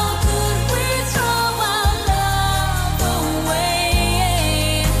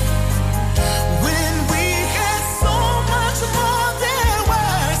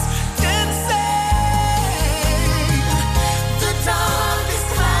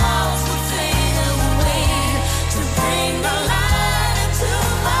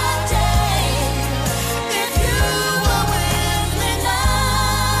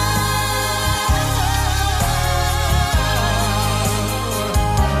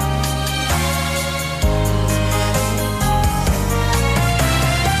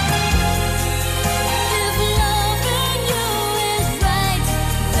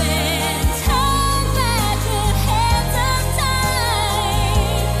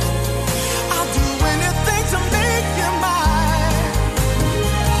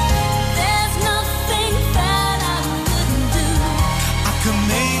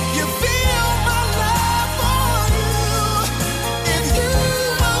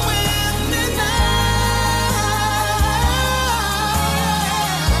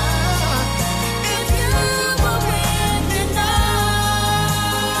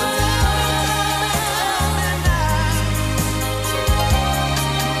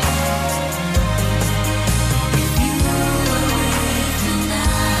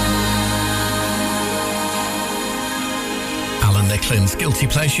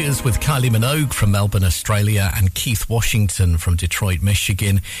Pleasures with Kylie Minogue from Melbourne, Australia, and Keith Washington from Detroit,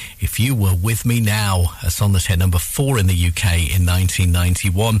 Michigan. If You Were With Me Now, a song that hit number 4 in the UK in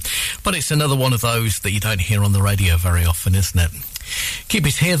 1991. But it's another one of those that you don't hear on the radio very often, isn't it? Keep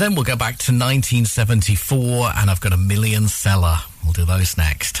it here then. We'll go back to 1974, and I've got a million seller. We'll do those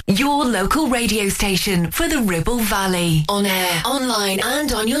next. Your local radio station for the Ribble Valley. On air, online,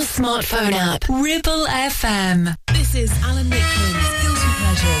 and on your smartphone app. Ribble FM. This is Alan Nicklin's Guilty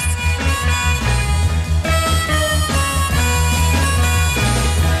Pleasures.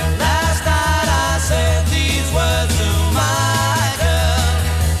 Last night I said these words to my girl.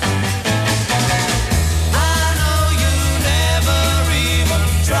 I know you never even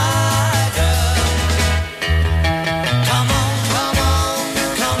tried, girl. Come on, come on,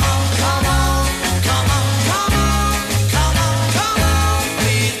 come on, come on, come on, come on, come on, come on.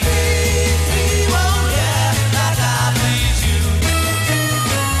 Please, please, please, oh yeah, like I please you.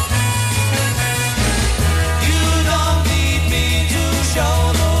 You don't need me to show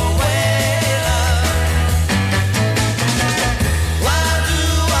the way, love. Why do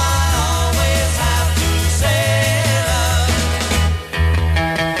I always have to say, love?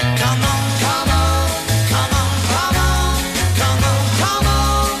 Come on, come on, come on, come on, come on, come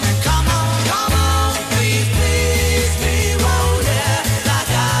on, come on, come on. Please, please, please, oh yeah, like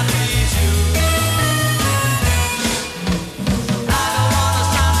I please you. I don't wanna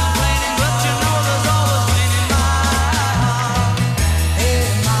sound complaining, but you know there's always pain in my heart.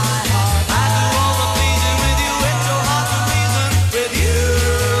 In my heart, I do all the pleasing with you. It's so hard to reason with you.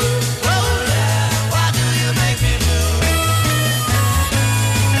 Oh yeah, why do you make me blue?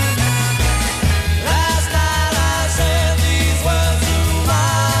 Last night I said these words to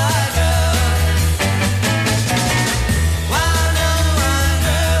my girl. Why no, I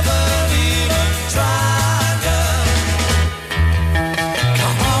never even tried, girl.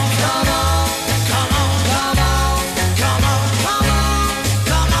 Come on, come on, come on, come on, come on, come on,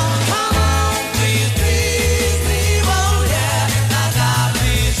 come on, come on. Please, please, please, oh yeah, like I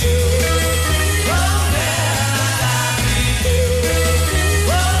please you. Oh yeah, like I please you.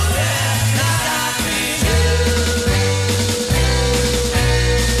 Oh yeah, like I please you.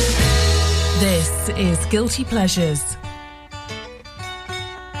 This is Guilty Pleasures.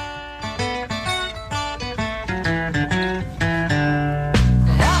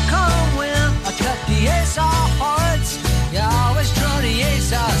 How come when I cut the ace of hearts, you always draw the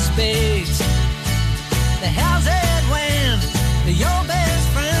ace of spades? The how's it when your best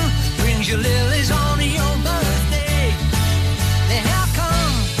friend brings you lilies on your birthday? The how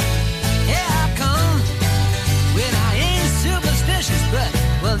come when I ain't superstitious, but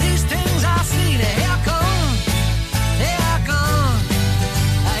well these things I see. The how come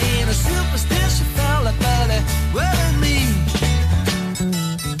I ain't a superstitious fella, but well in me.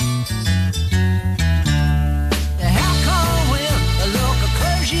 How come when a local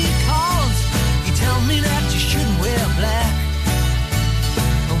clergy calls, you tell me that you shouldn't wear black?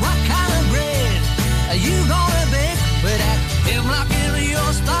 What kind of bread are you gonna bake with that hemlock in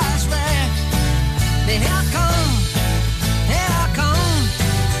your spice rack? How come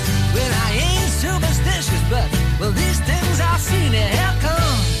when I ain't superstitious, but well these things I've seen. How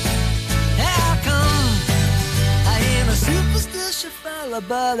come I ain't a superstitious fella,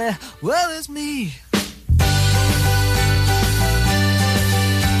 but well it's me.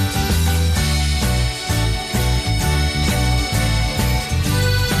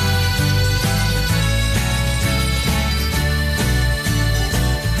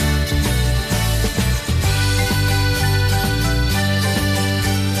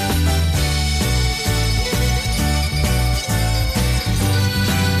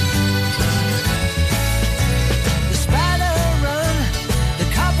 The spider run, the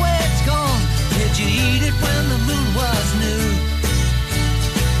cobweb's gone. Did you eat it when the moon was new?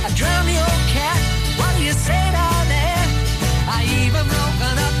 I drowned your cat, what do you say down there? I even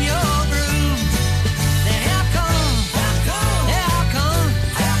broken up your broom. Then how come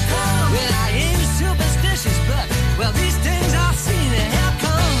when I ain't superstitious, but well these things I've seen. And how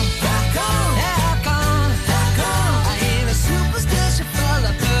come I ain't a superstitious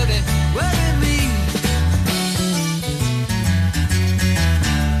fella, but well in me.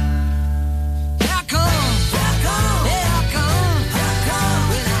 How come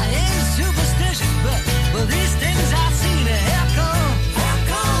when I ain't superstitious, but well these things I've seen. And how come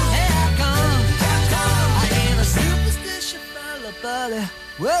I ain't a superstitious fella, but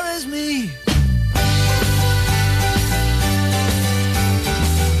well is me.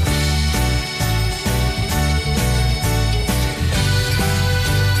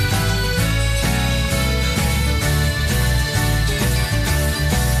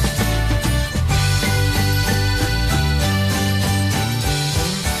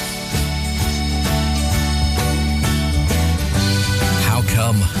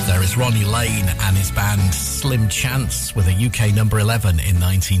 Ronnie Lane and his band Slim Chance with a UK number 11 in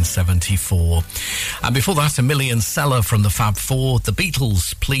 1974. And before that, a million seller from the Fab Four, The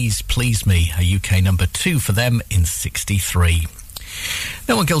Beatles, Please Please Me, a UK number 2 for them in 63.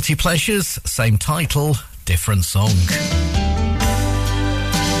 Now on Guilty Pleasures, same title, different song.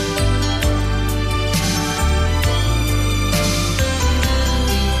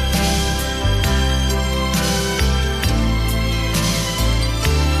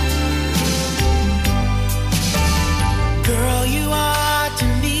 Girl, you are to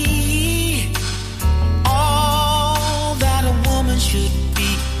me all that a woman should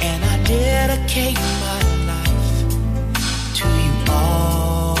be, and I dedicate my life to you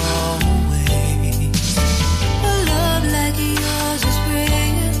always. A love like yours is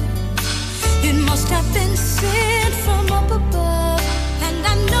rare. It must have been sent from up above, and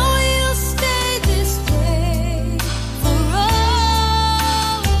I know you'll stay this way for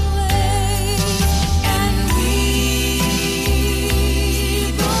always. And we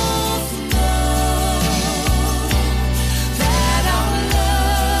both know that our love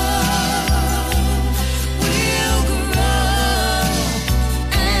will grow,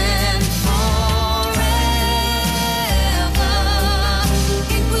 and forever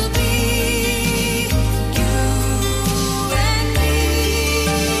it will be you and me.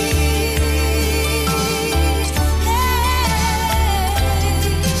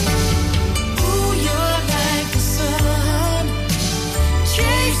 Ooh, you're like the sun,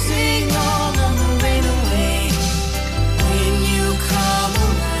 chasing all of the rain away. When you come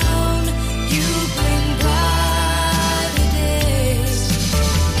around, you bring brighter days.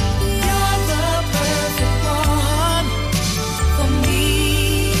 You're the perfect one for me,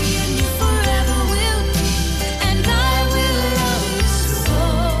 and you forever will be, and I will love you so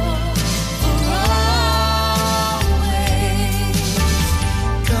for always.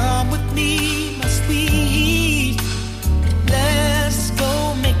 Come with me, my sweet. Let's go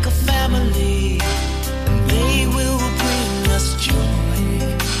make a family, and they will bring us joy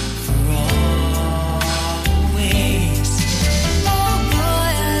for always. Oh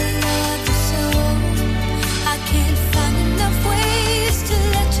boy, I love you so. I can't find enough ways to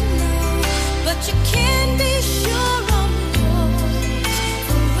let you know, but you can be sure I'm yours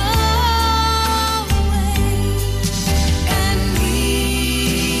for always. And we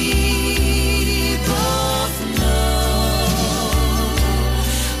both know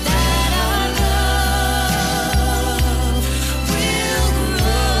that our love will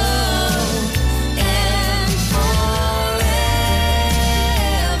grow, and forever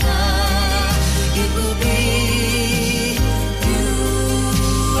it will be you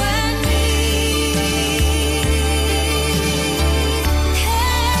and me.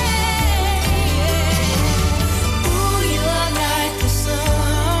 Ooh, you're like the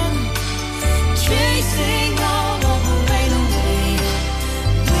sun, chasing all of the rain away.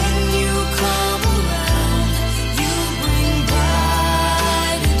 When you come around, you bring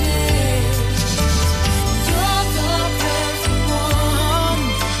brighter days. You're the perfect one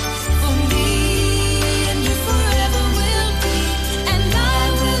for me, and you forever will be, and I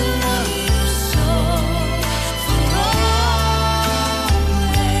will love you so for always.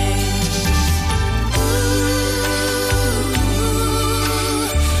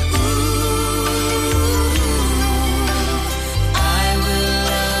 I will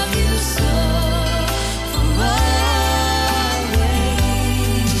love you so for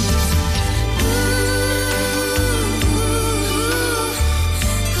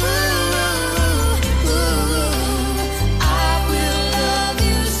I will love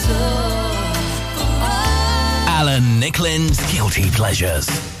you so for Alan Nicklin's Guilty Pleasures.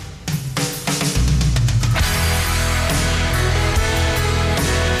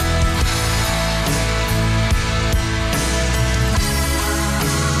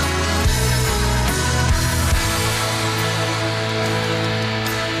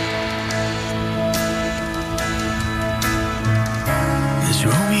 This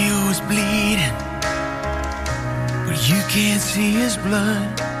Romeo's bleeding, but you can't see his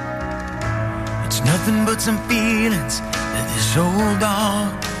blood. It's nothing but some feelings that this old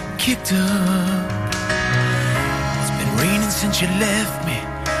dog kicked up. It's been raining since you left me.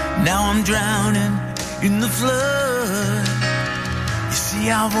 Now I'm drowning in the flood. You see,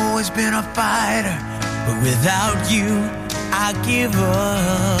 I've always been a fighter, but without you, I give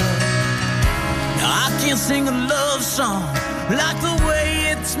up. Now I can't sing a love song like the way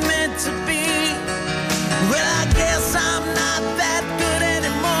it's meant to be. Well, I guess I'm not that good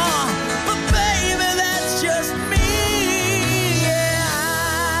anymore, but baby, that's just me. Yeah,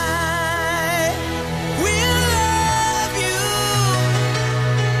 I will love you,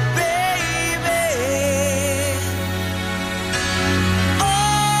 baby.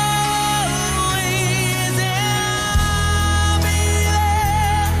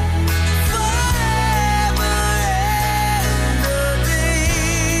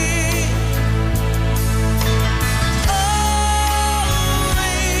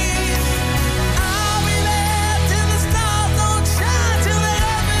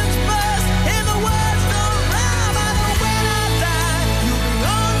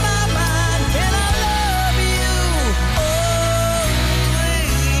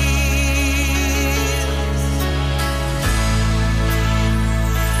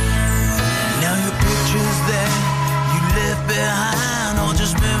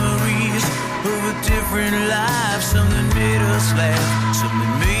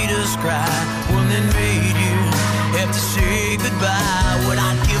 cry when they made you have to say goodbye. What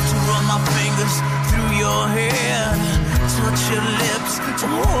I'd give to run my fingers through your hair, touch your lips, to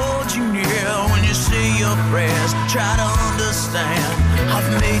hold you near when you say your prayers. Try to understand, I've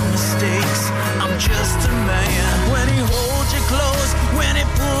made mistakes, I'm just a man. When he holds you close, when he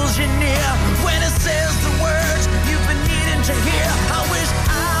pulls you near, when he says the words you've been needing to hear. I wish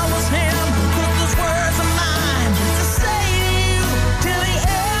I was him, 'cause those words are mine to say to you till the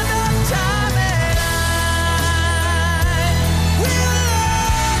end of time. And I will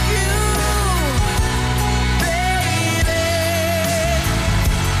love you, baby,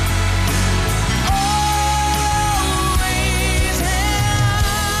 always, and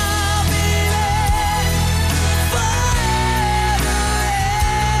I'll be there forever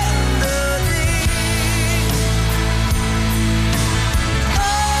and a day.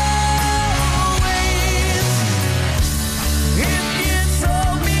 Always, if you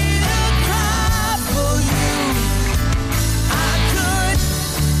told me to cry for you, I could.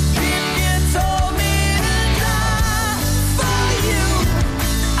 If you told me to die for you,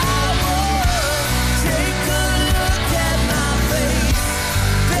 I would. Take a look at my face.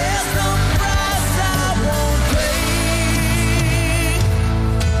 There's no price I won't pay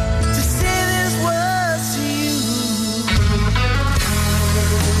to say these words to you.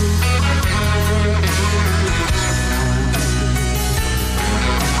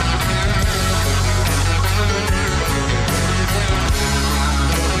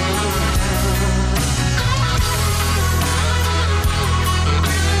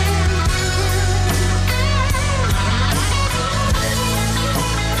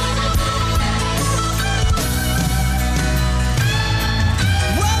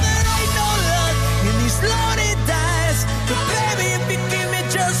 Well, there ain't no luck in these lonely days, but baby, if you give me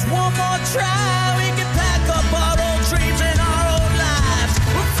just one more try, we can pack up our old dreams and our old lives.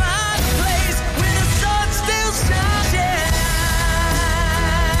 We'll find a place where the sun still shines. Yeah,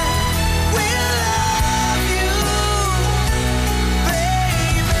 we'll love you,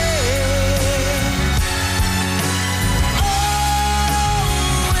 baby,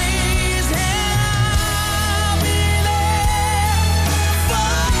 always, and I'll be there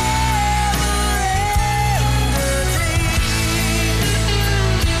forever and a day.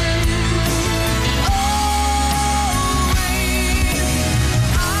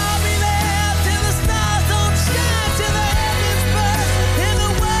 I'll be there till the stars don't shine, till the heavens burst, and the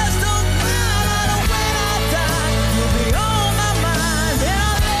words don't cry. And when I die, you'll be on my mind, and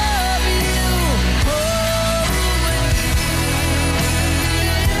I'll love you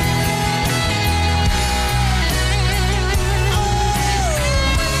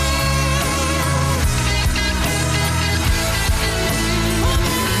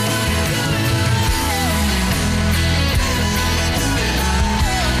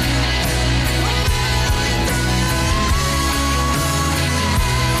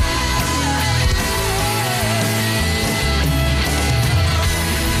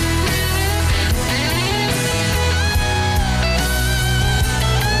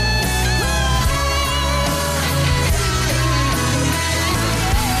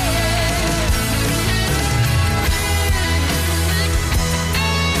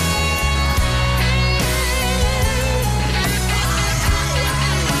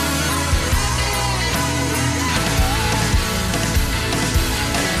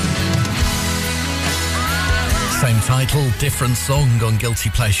Same title, different song on Guilty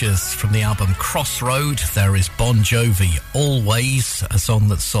Pleasures from the album Crossroad. There is Bon Jovi, Always, a song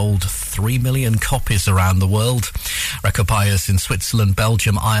that sold 3 million copies around the world. Record buyers in Switzerland,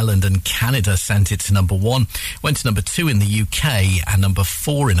 Belgium, Ireland and Canada sent it to number 1. Went to number 2 in the UK and number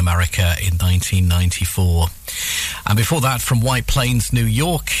 4 in America in 1994. And before that, from White Plains, New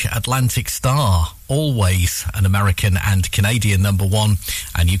York, Atlantic Star, Always, an American and Canadian number 1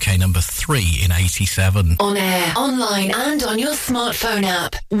 and UK number 3 in 87. On air, online and on your smartphone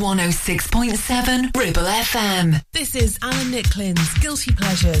app. 106.7 Ribble FM. This is Alan Nicklin's Guilty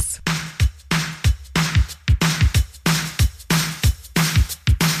Pleasures.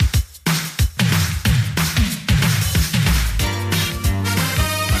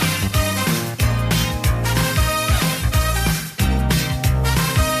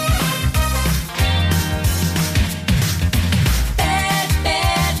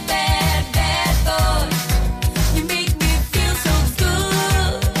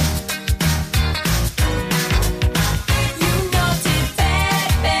 You naughty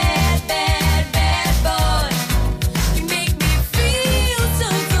bad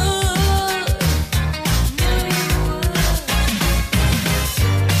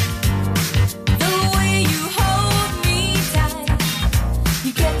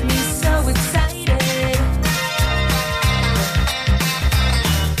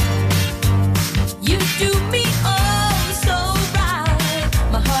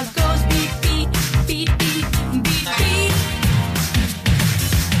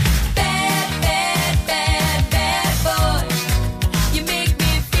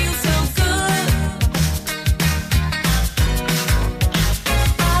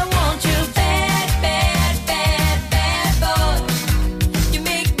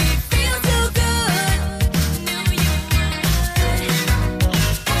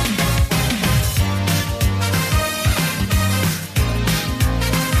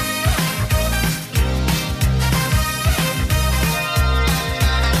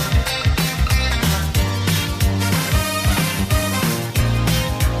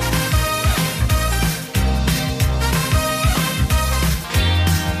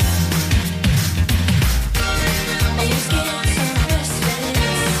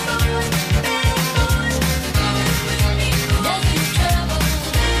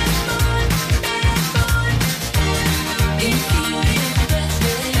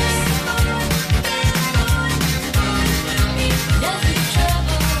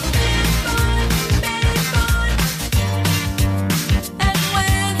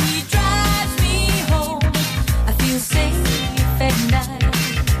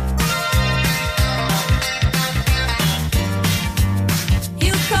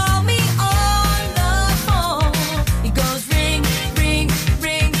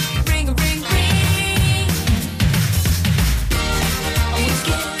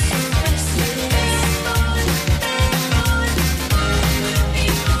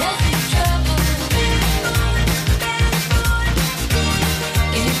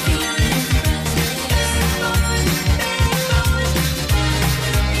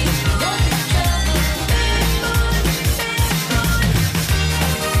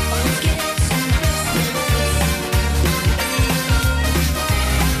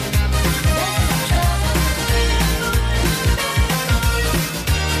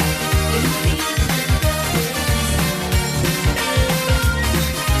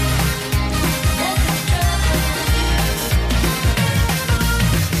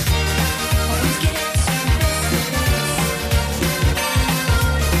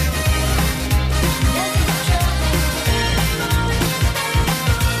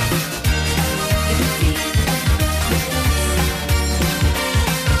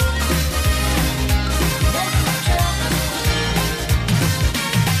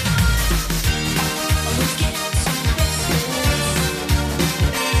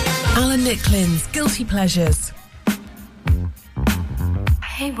Alan Nicklin's Guilty Pleasures.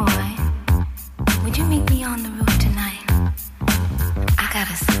 Hey boy, would you meet me on the roof tonight? I got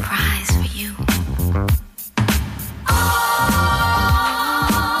a surprise for you.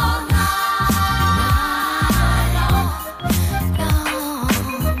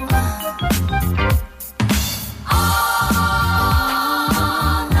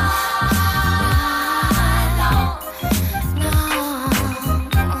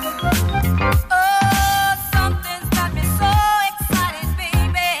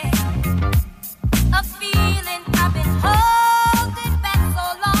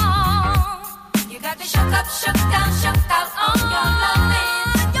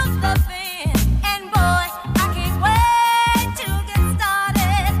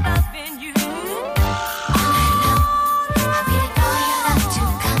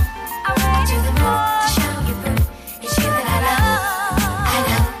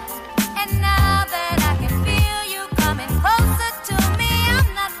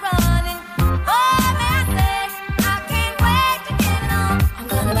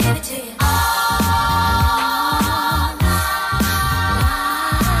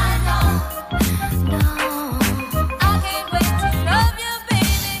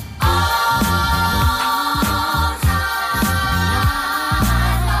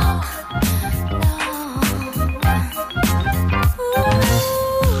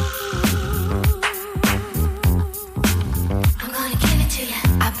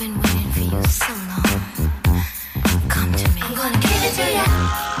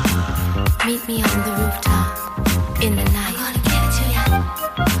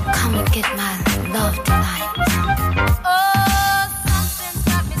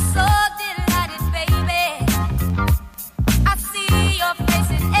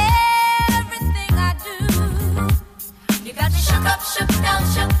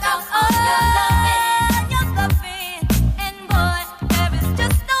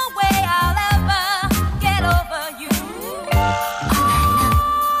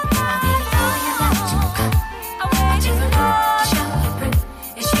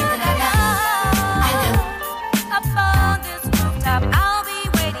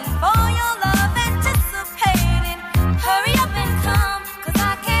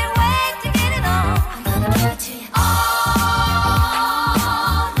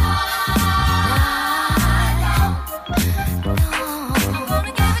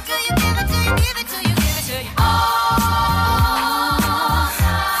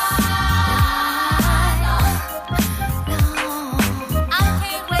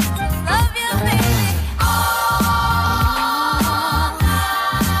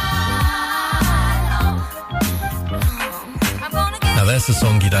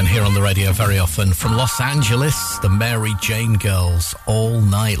 Here on the radio very often from Los Angeles, the Mary Jane Girls, All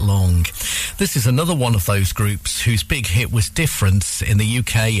Night Long. This is another one of those groups whose big hit was different in the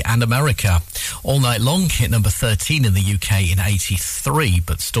UK and America. All Night Long hit number 13 in the UK in 83,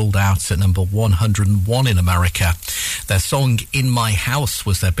 but stalled out at number 101 in America. Their song In My House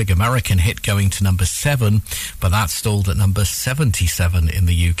was their big American hit, going to number 7, but that stalled at number 77 in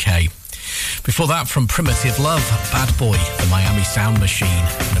the UK. Before that, from Primitive Love, Bad Boy, the Miami Sound Machine,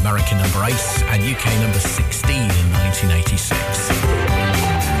 an American number 8 and UK number 16 in 1986.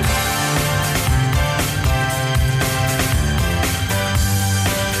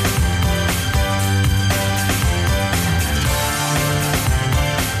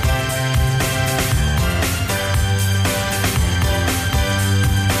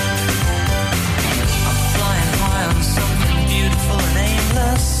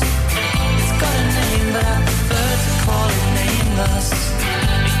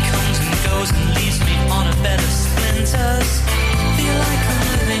 And leaves me on a bed of splinters. Feel like I'm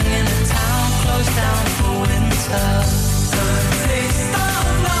living in a town closed down for winter. The taste of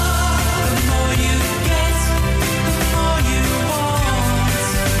love, the more you get, the more you want.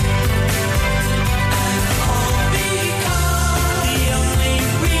 And all because the only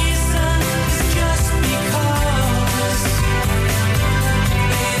reason is just because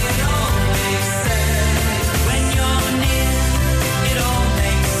it all makes sense. When you're near, it all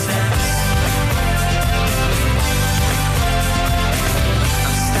makes sense.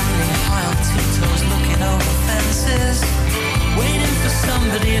 Tiptoes looking over fences, waiting for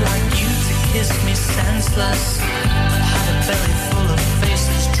somebody like you to kiss me senseless. I had a belly full of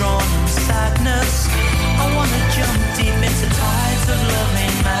faces drawn in sadness. I wanna jump deep into tides of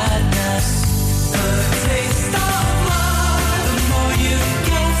loving madness. The taste of love, the more you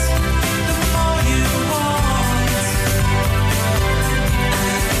get, the more you want.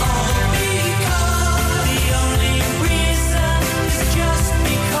 And all because the only reason is just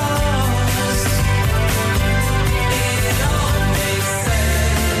because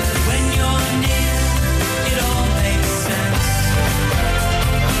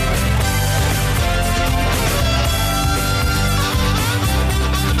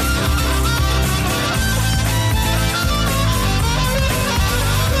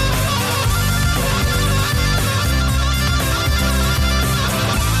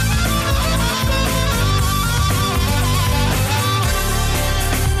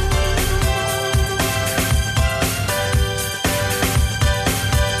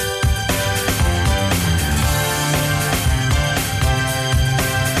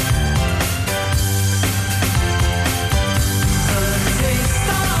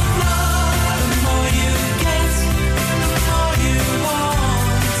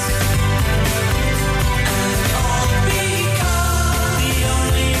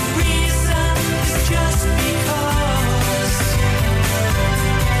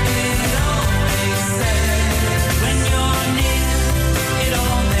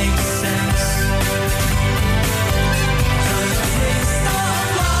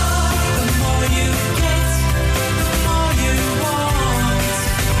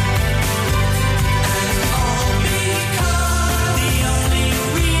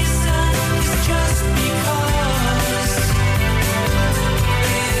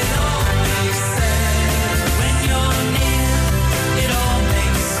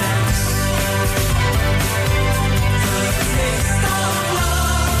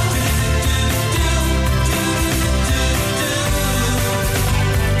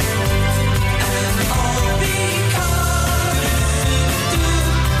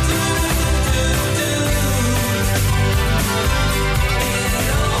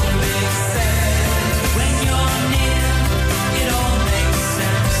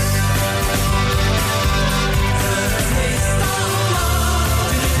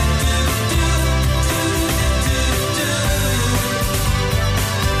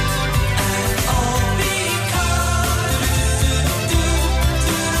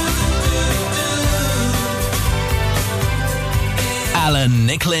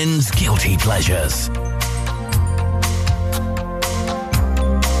Nicklin's Guilty Pleasures.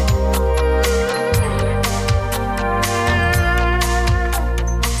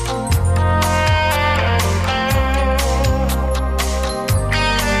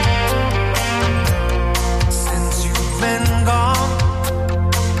 Since you've been gone,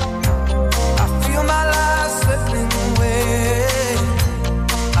 I feel my life slipping away.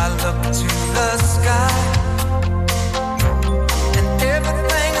 I look to the sky, and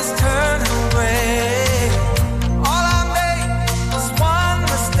everything is turning gray. All I made was one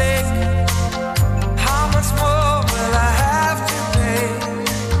mistake. How much more will I have to pay?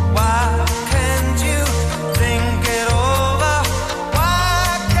 Why can't you think it over?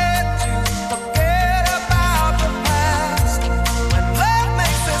 Why can't you forget about the past? When love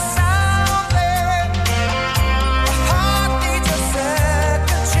makes a sound, babe, a heart needs a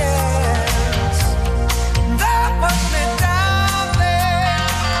second chance. That put me down there.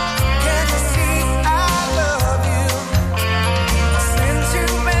 Can't you see I love you? Since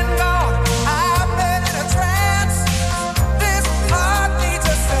you've been gone, I've been in a trance. This heart needs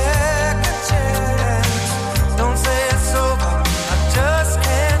a second chance. Don't say it's over, I just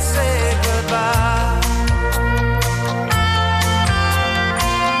can't say goodbye.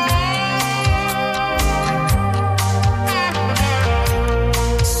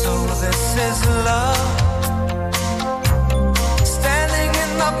 So this is love, standing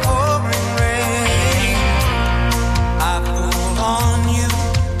in the pouring rain. I pull on you,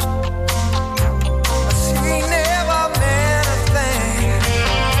 but she never meant a thing.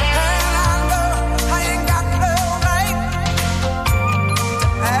 And I know I ain't got no right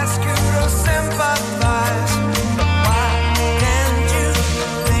to ask you to sympathize. But why can't you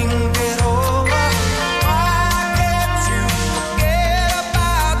think it over? Why can't you forget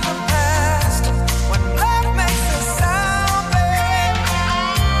about the past? When love makes a sound, babe,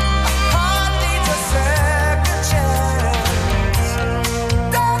 a heart needs a second chance.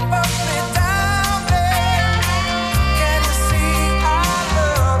 Don't put me down, babe. Can you see I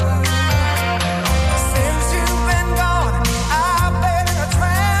love you? Since you've been gone, I've been in a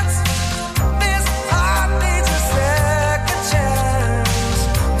trance. This heart needs a second chance.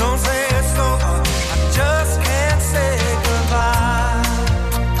 Don't say it's over, I just can't say goodbye.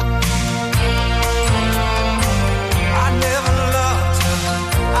 I never loved her,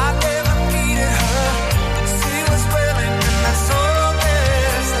 I never needed her. She was willing, and that's all there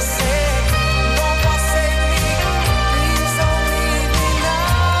is to say. Don't forsake me, please don't leave me now.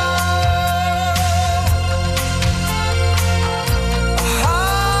 A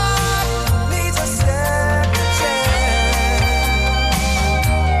heart needs a second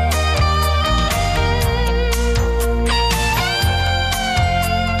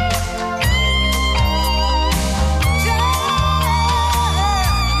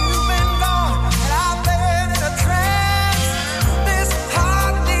You've been gone, and I've been in a trance. This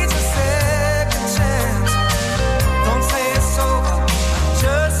heart needs a second chance. Don't say it's over, I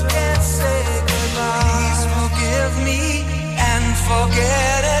just can't say goodbye. Please forgive me and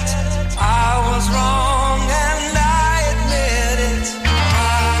forget it. I was wrong and I admit it.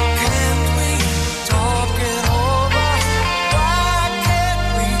 Why can't we talk it over? Why can't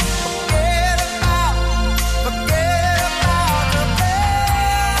we forget about the past?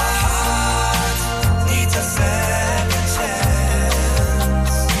 A heart needs a second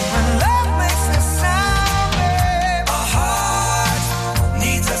chance. When love makes a sound, babe, a heart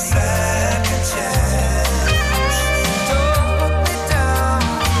needs a second chance. Don't put me down,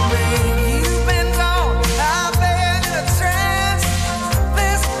 babe. You've been gone, I've been in a trance.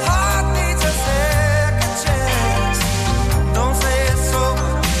 This heart needs a second chance. Don't say it's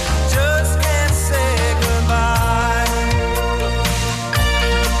over, just can't say goodbye.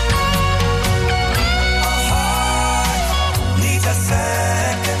 A heart needs a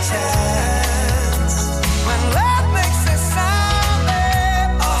second chance. When love makes a sound,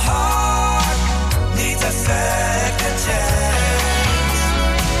 babe, a heart needs a second chance.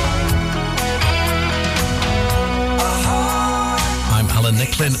 A heart. I'm Alan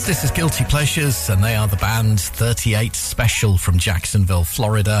Nicklin. This is Guilty Pleasures, and they are the band 38 Special from Jacksonville,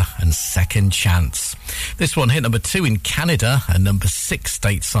 Florida, and Second Chance. This one hit number 2 in Canada and number 6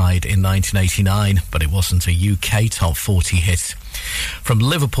 stateside in 1989, but it wasn't a UK top 40 hit. From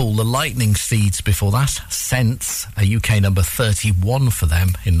Liverpool, the Lightning Seeds before that, Sense, a UK number 31 for them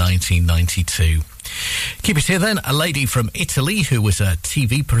in 1992. Keep it here then, a lady from Italy who was a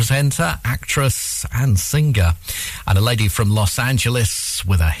TV presenter, actress and singer, and a lady from Los Angeles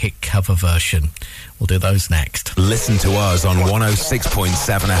with a hit cover version. We'll do those next. Listen to us on 106.7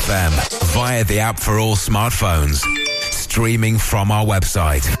 FM via the app for all smartphones, streaming from our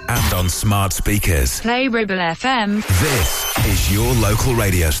website and on smart speakers. Play Ribble FM. This is your local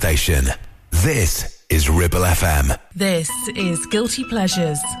radio station. This is Ribble FM. This is Guilty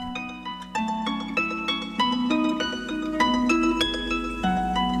Pleasures.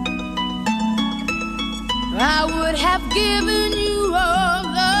 I would have given you all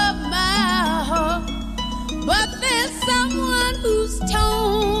of my heart, but there's someone who's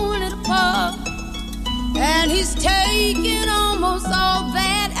torn it apart, and he's taken almost all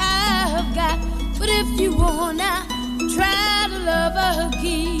that I've got. But if you wanna try to love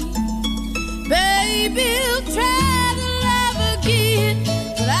again, baby, we'll try to love again.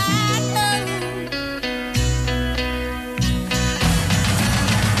 But I know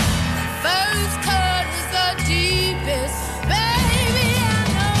first cut is the deepest. Baby, I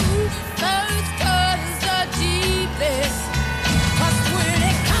know first cut is the deepest. 'Cause when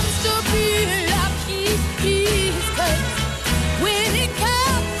it comes to being loved, he's cut. When it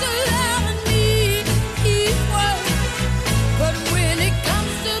comes to loving me, he's worth. But when it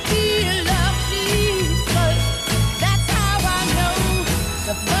comes to being loved, he's cut. That's how I know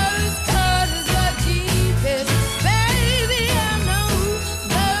the first cut is the deepest. Baby, I know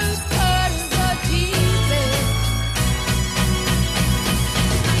first cut is the deepest.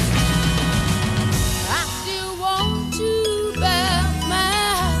 I still want you by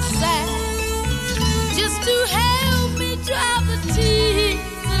my side, just to help me dry the tears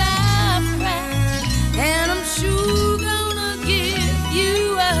that I've cried. And I'm sure gonna give you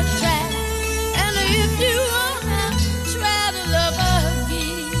a try. And if you wanna try to love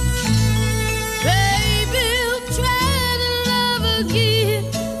again, baby, we'll try to love again.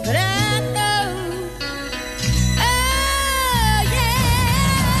 But I know, oh yeah,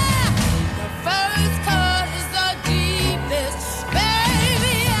 the first cut is the deepest.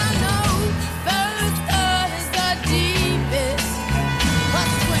 Baby, I know first cut is the deepest.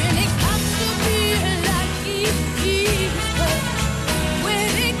 But when it comes to being like he's worth,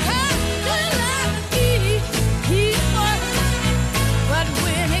 when it comes to love, he's worth. But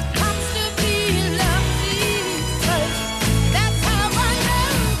when it comes to being loved, he's worth. That's how I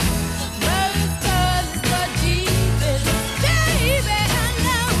know first cut is the deepest. Baby, I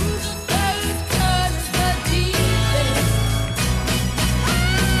know first cut is the deepest.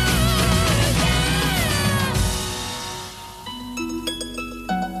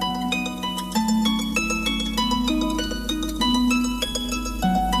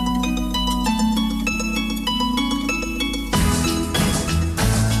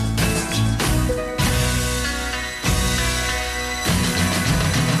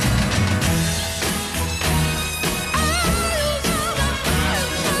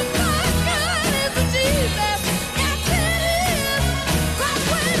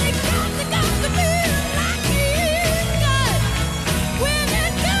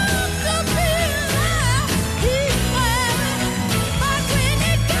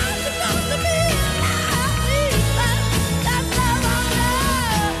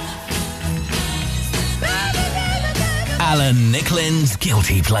 Alan Nicklin's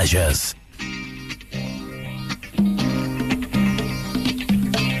Guilty Pleasures.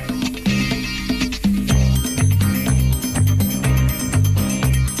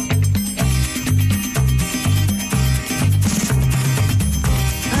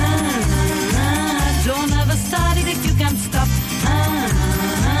 Don't ever start it if you can't stop.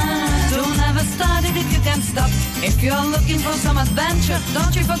 Don't ever start it if you can't stop. If you're looking for some adventure,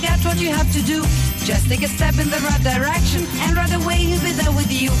 don't you forget what you have to do. Just take a step in the right direction, and right away he'll be there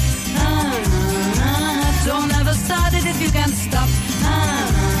with you. Don't ever start it if you can't stop.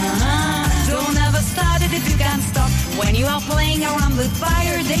 Don't ever start it if you can't stop. When you are playing around with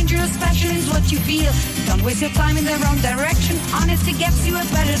fire, dangerous passion is what you feel. Don't waste your time in the wrong direction. Honesty gets you a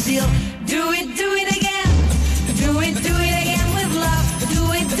better deal. Do it again. Do it again with love. Do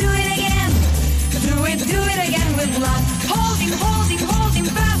it again. Do it again with love. Hold him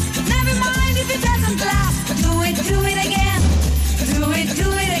fast. Never mind if it doesn't last. Do it again. Do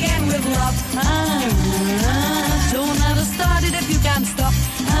it again with love. Don't ever start it if you can't stop.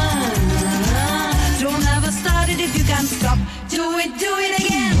 Don't ever start it if you can't stop. Do it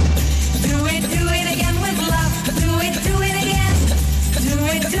again. Do it again with love. Do it again.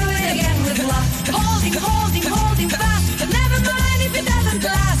 Do it again with love.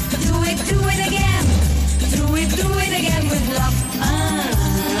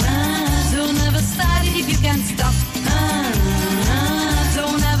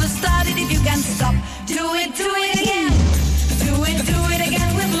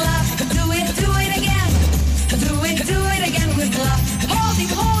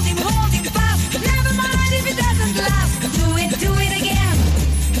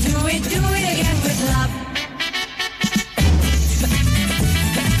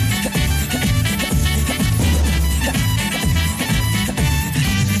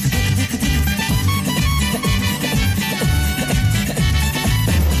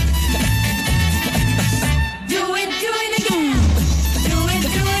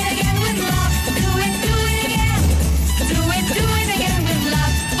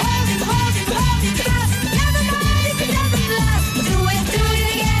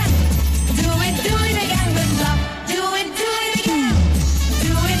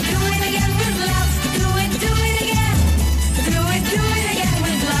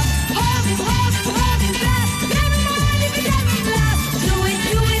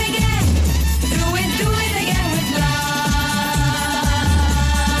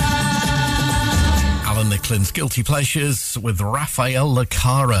 Nicklin's Guilty Pleasures with Raffaella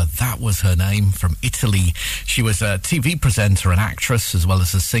Cara. That was her name, from Italy. She was a TV presenter and actress as well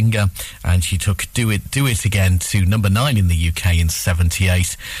as a singer, and she took Do It Again to number 9 in the UK in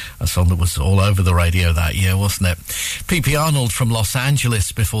 78, a song that was all over the radio that year, wasn't it? P.P. Arnold from Los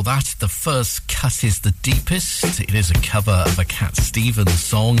Angeles before that. The First Cut is the Deepest. It is a cover of a Cat Stevens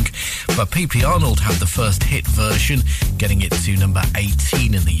song, but P.P. Arnold had the first hit version, getting it to number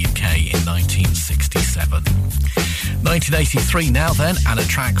 18 in the UK in 1967. 1983 now then, and a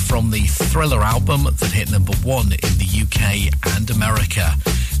track from the Thriller album that hit number 1 in the UK and America.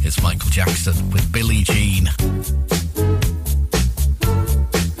 It's Michael Jackson with Billie Jean.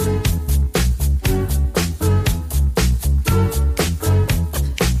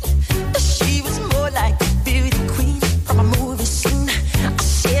 She was more like a beauty queen from a movie scene. I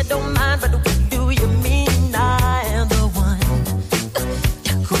said, don't mind, but what do you mean? I am the one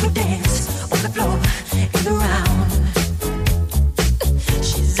who would dance on the floor and around.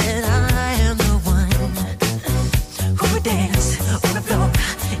 She said, I am the one who would dance on the floor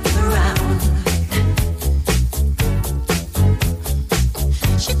and around.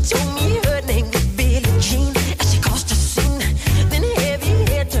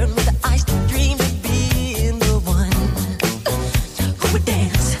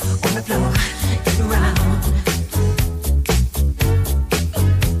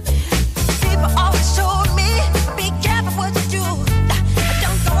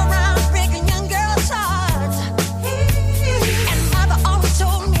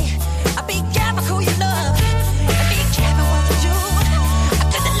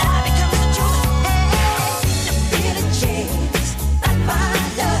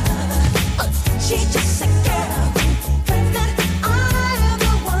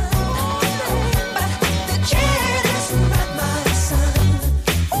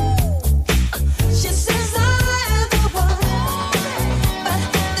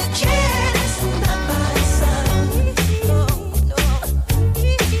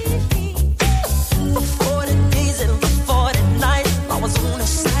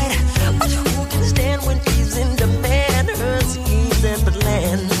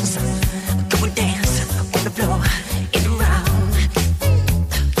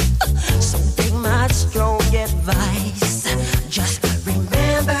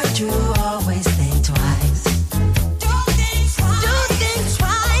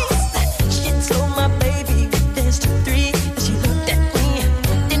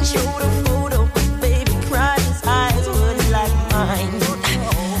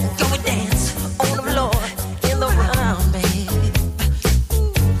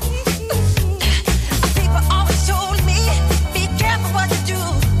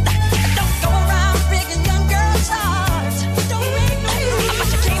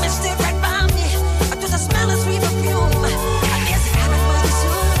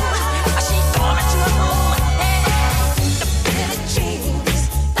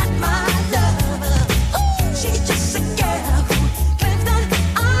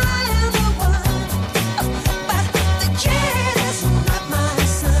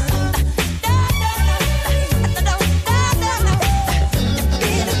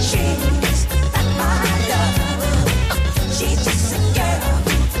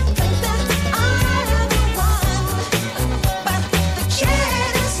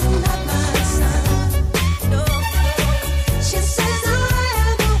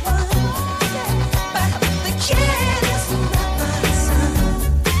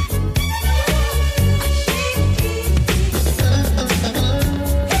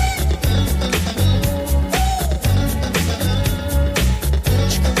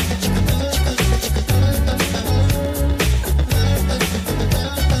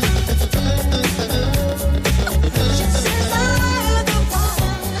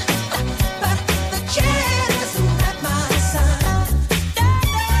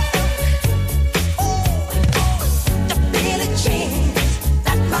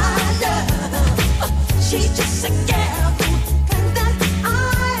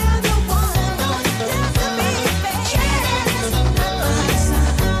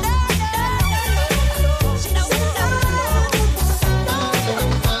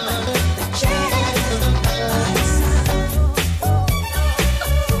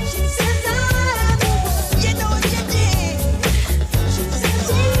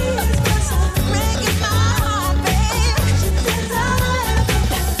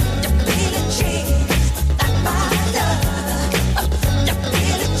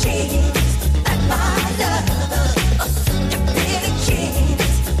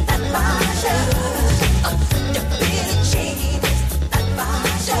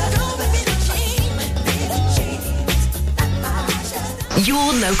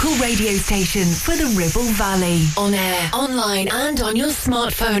 local radio station for the Ribble Valley. On air, online and on your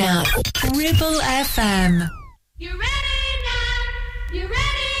smartphone app. Ribble FM. You ready now? You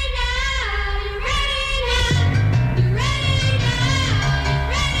ready now? You ready now? You ready now?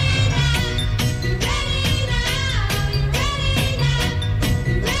 You ready now?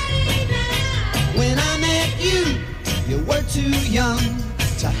 You ready now? When I met you, you were too young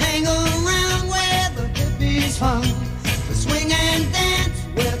to hang around where the hippies hung, to swing and dance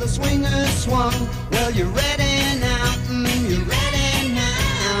where the swingers swung. Well, you're ready now, you're ready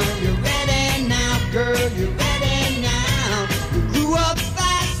now, you're ready now, girl, you're ready now. You grew up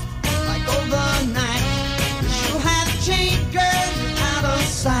fast, like overnight. You sure have changed, girl, you're out of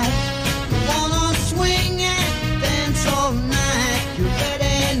sight. You wanna swing and dance all night. You're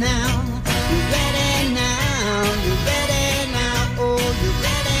ready now, you're ready now, you're ready now, oh, you're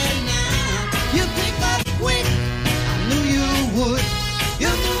ready now. You pick up quick, I knew you would. You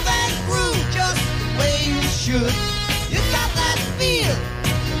move and groove just the way you should. You got that feel,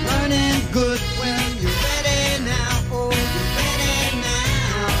 you're learning good. Well, you're ready now, oh, you're ready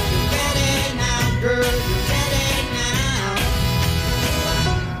now, you're ready now, girl, you're ready now.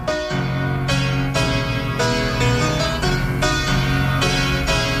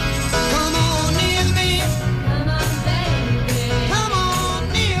 Come on near me, Come on, baby. come on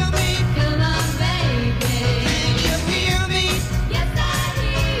near me. Come on, baby. Can you hear me? Yes, I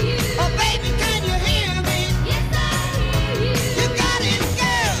hear you. Oh, baby, can you hear me? Yes, I hear you. You got it,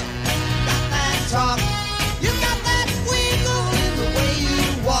 girl. Got that talk. You got that wiggle in the way you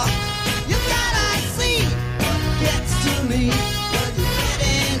walk. You got I see what gets to me. Well, you're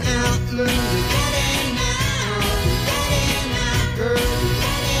ready now, you're ready now, you're ready now, girl, you're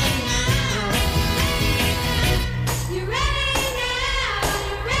ready now. You ready now?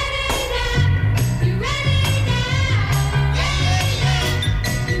 You ready now? You ready now? Yeah, yeah, yeah.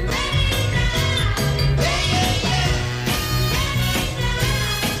 You ready now? Yeah, yeah, yeah.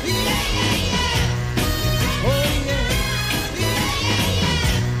 Yeah, yeah, yeah. Oh, yeah. Yeah,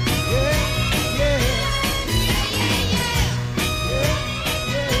 yeah, yeah.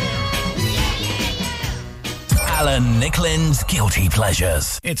 Alan Nicklin's Guilty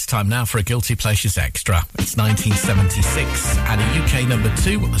Pleasures. It's time now for a Guilty Pleasures Extra. It's 1976 and a UK number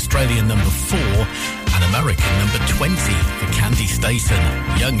 2, Australian number 4 and American number 20 for Candy Staton.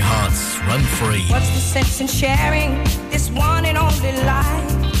 Young Hearts, Run Free. What's the sense in sharing this one and only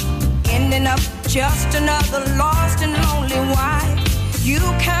life? Ending up just another lost and lonely wife. You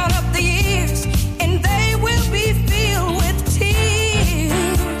count up the years and they will be filled with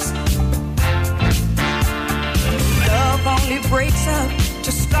tears. Love only breaks up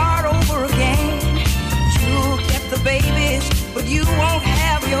to start over again. You'll get the babies, but you won't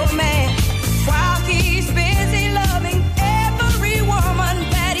have your man. While he's busy loving every woman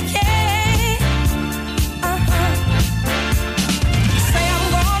that he can. Say I'm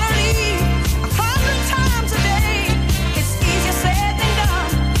gonna leave 100 times a day. It's easier said than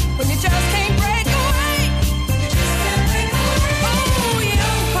done when you just can't break away. You just can't break away. Oh,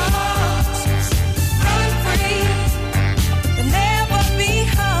 young hearts, run free. They'll never be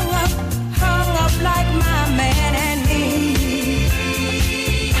hung up like my man and me.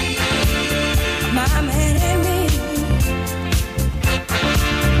 My man and me.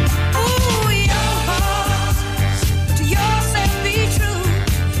 Ooh, young hearts, to yourself be true.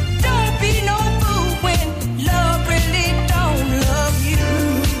 Don't be no fool when love really don't love you.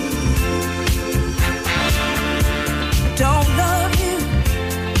 Don't love you.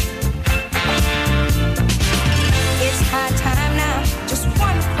 It's high time now, just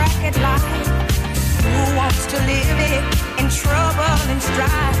one crack at life. Who wants to live it in trouble and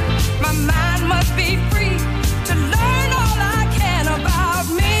strife? My mind must be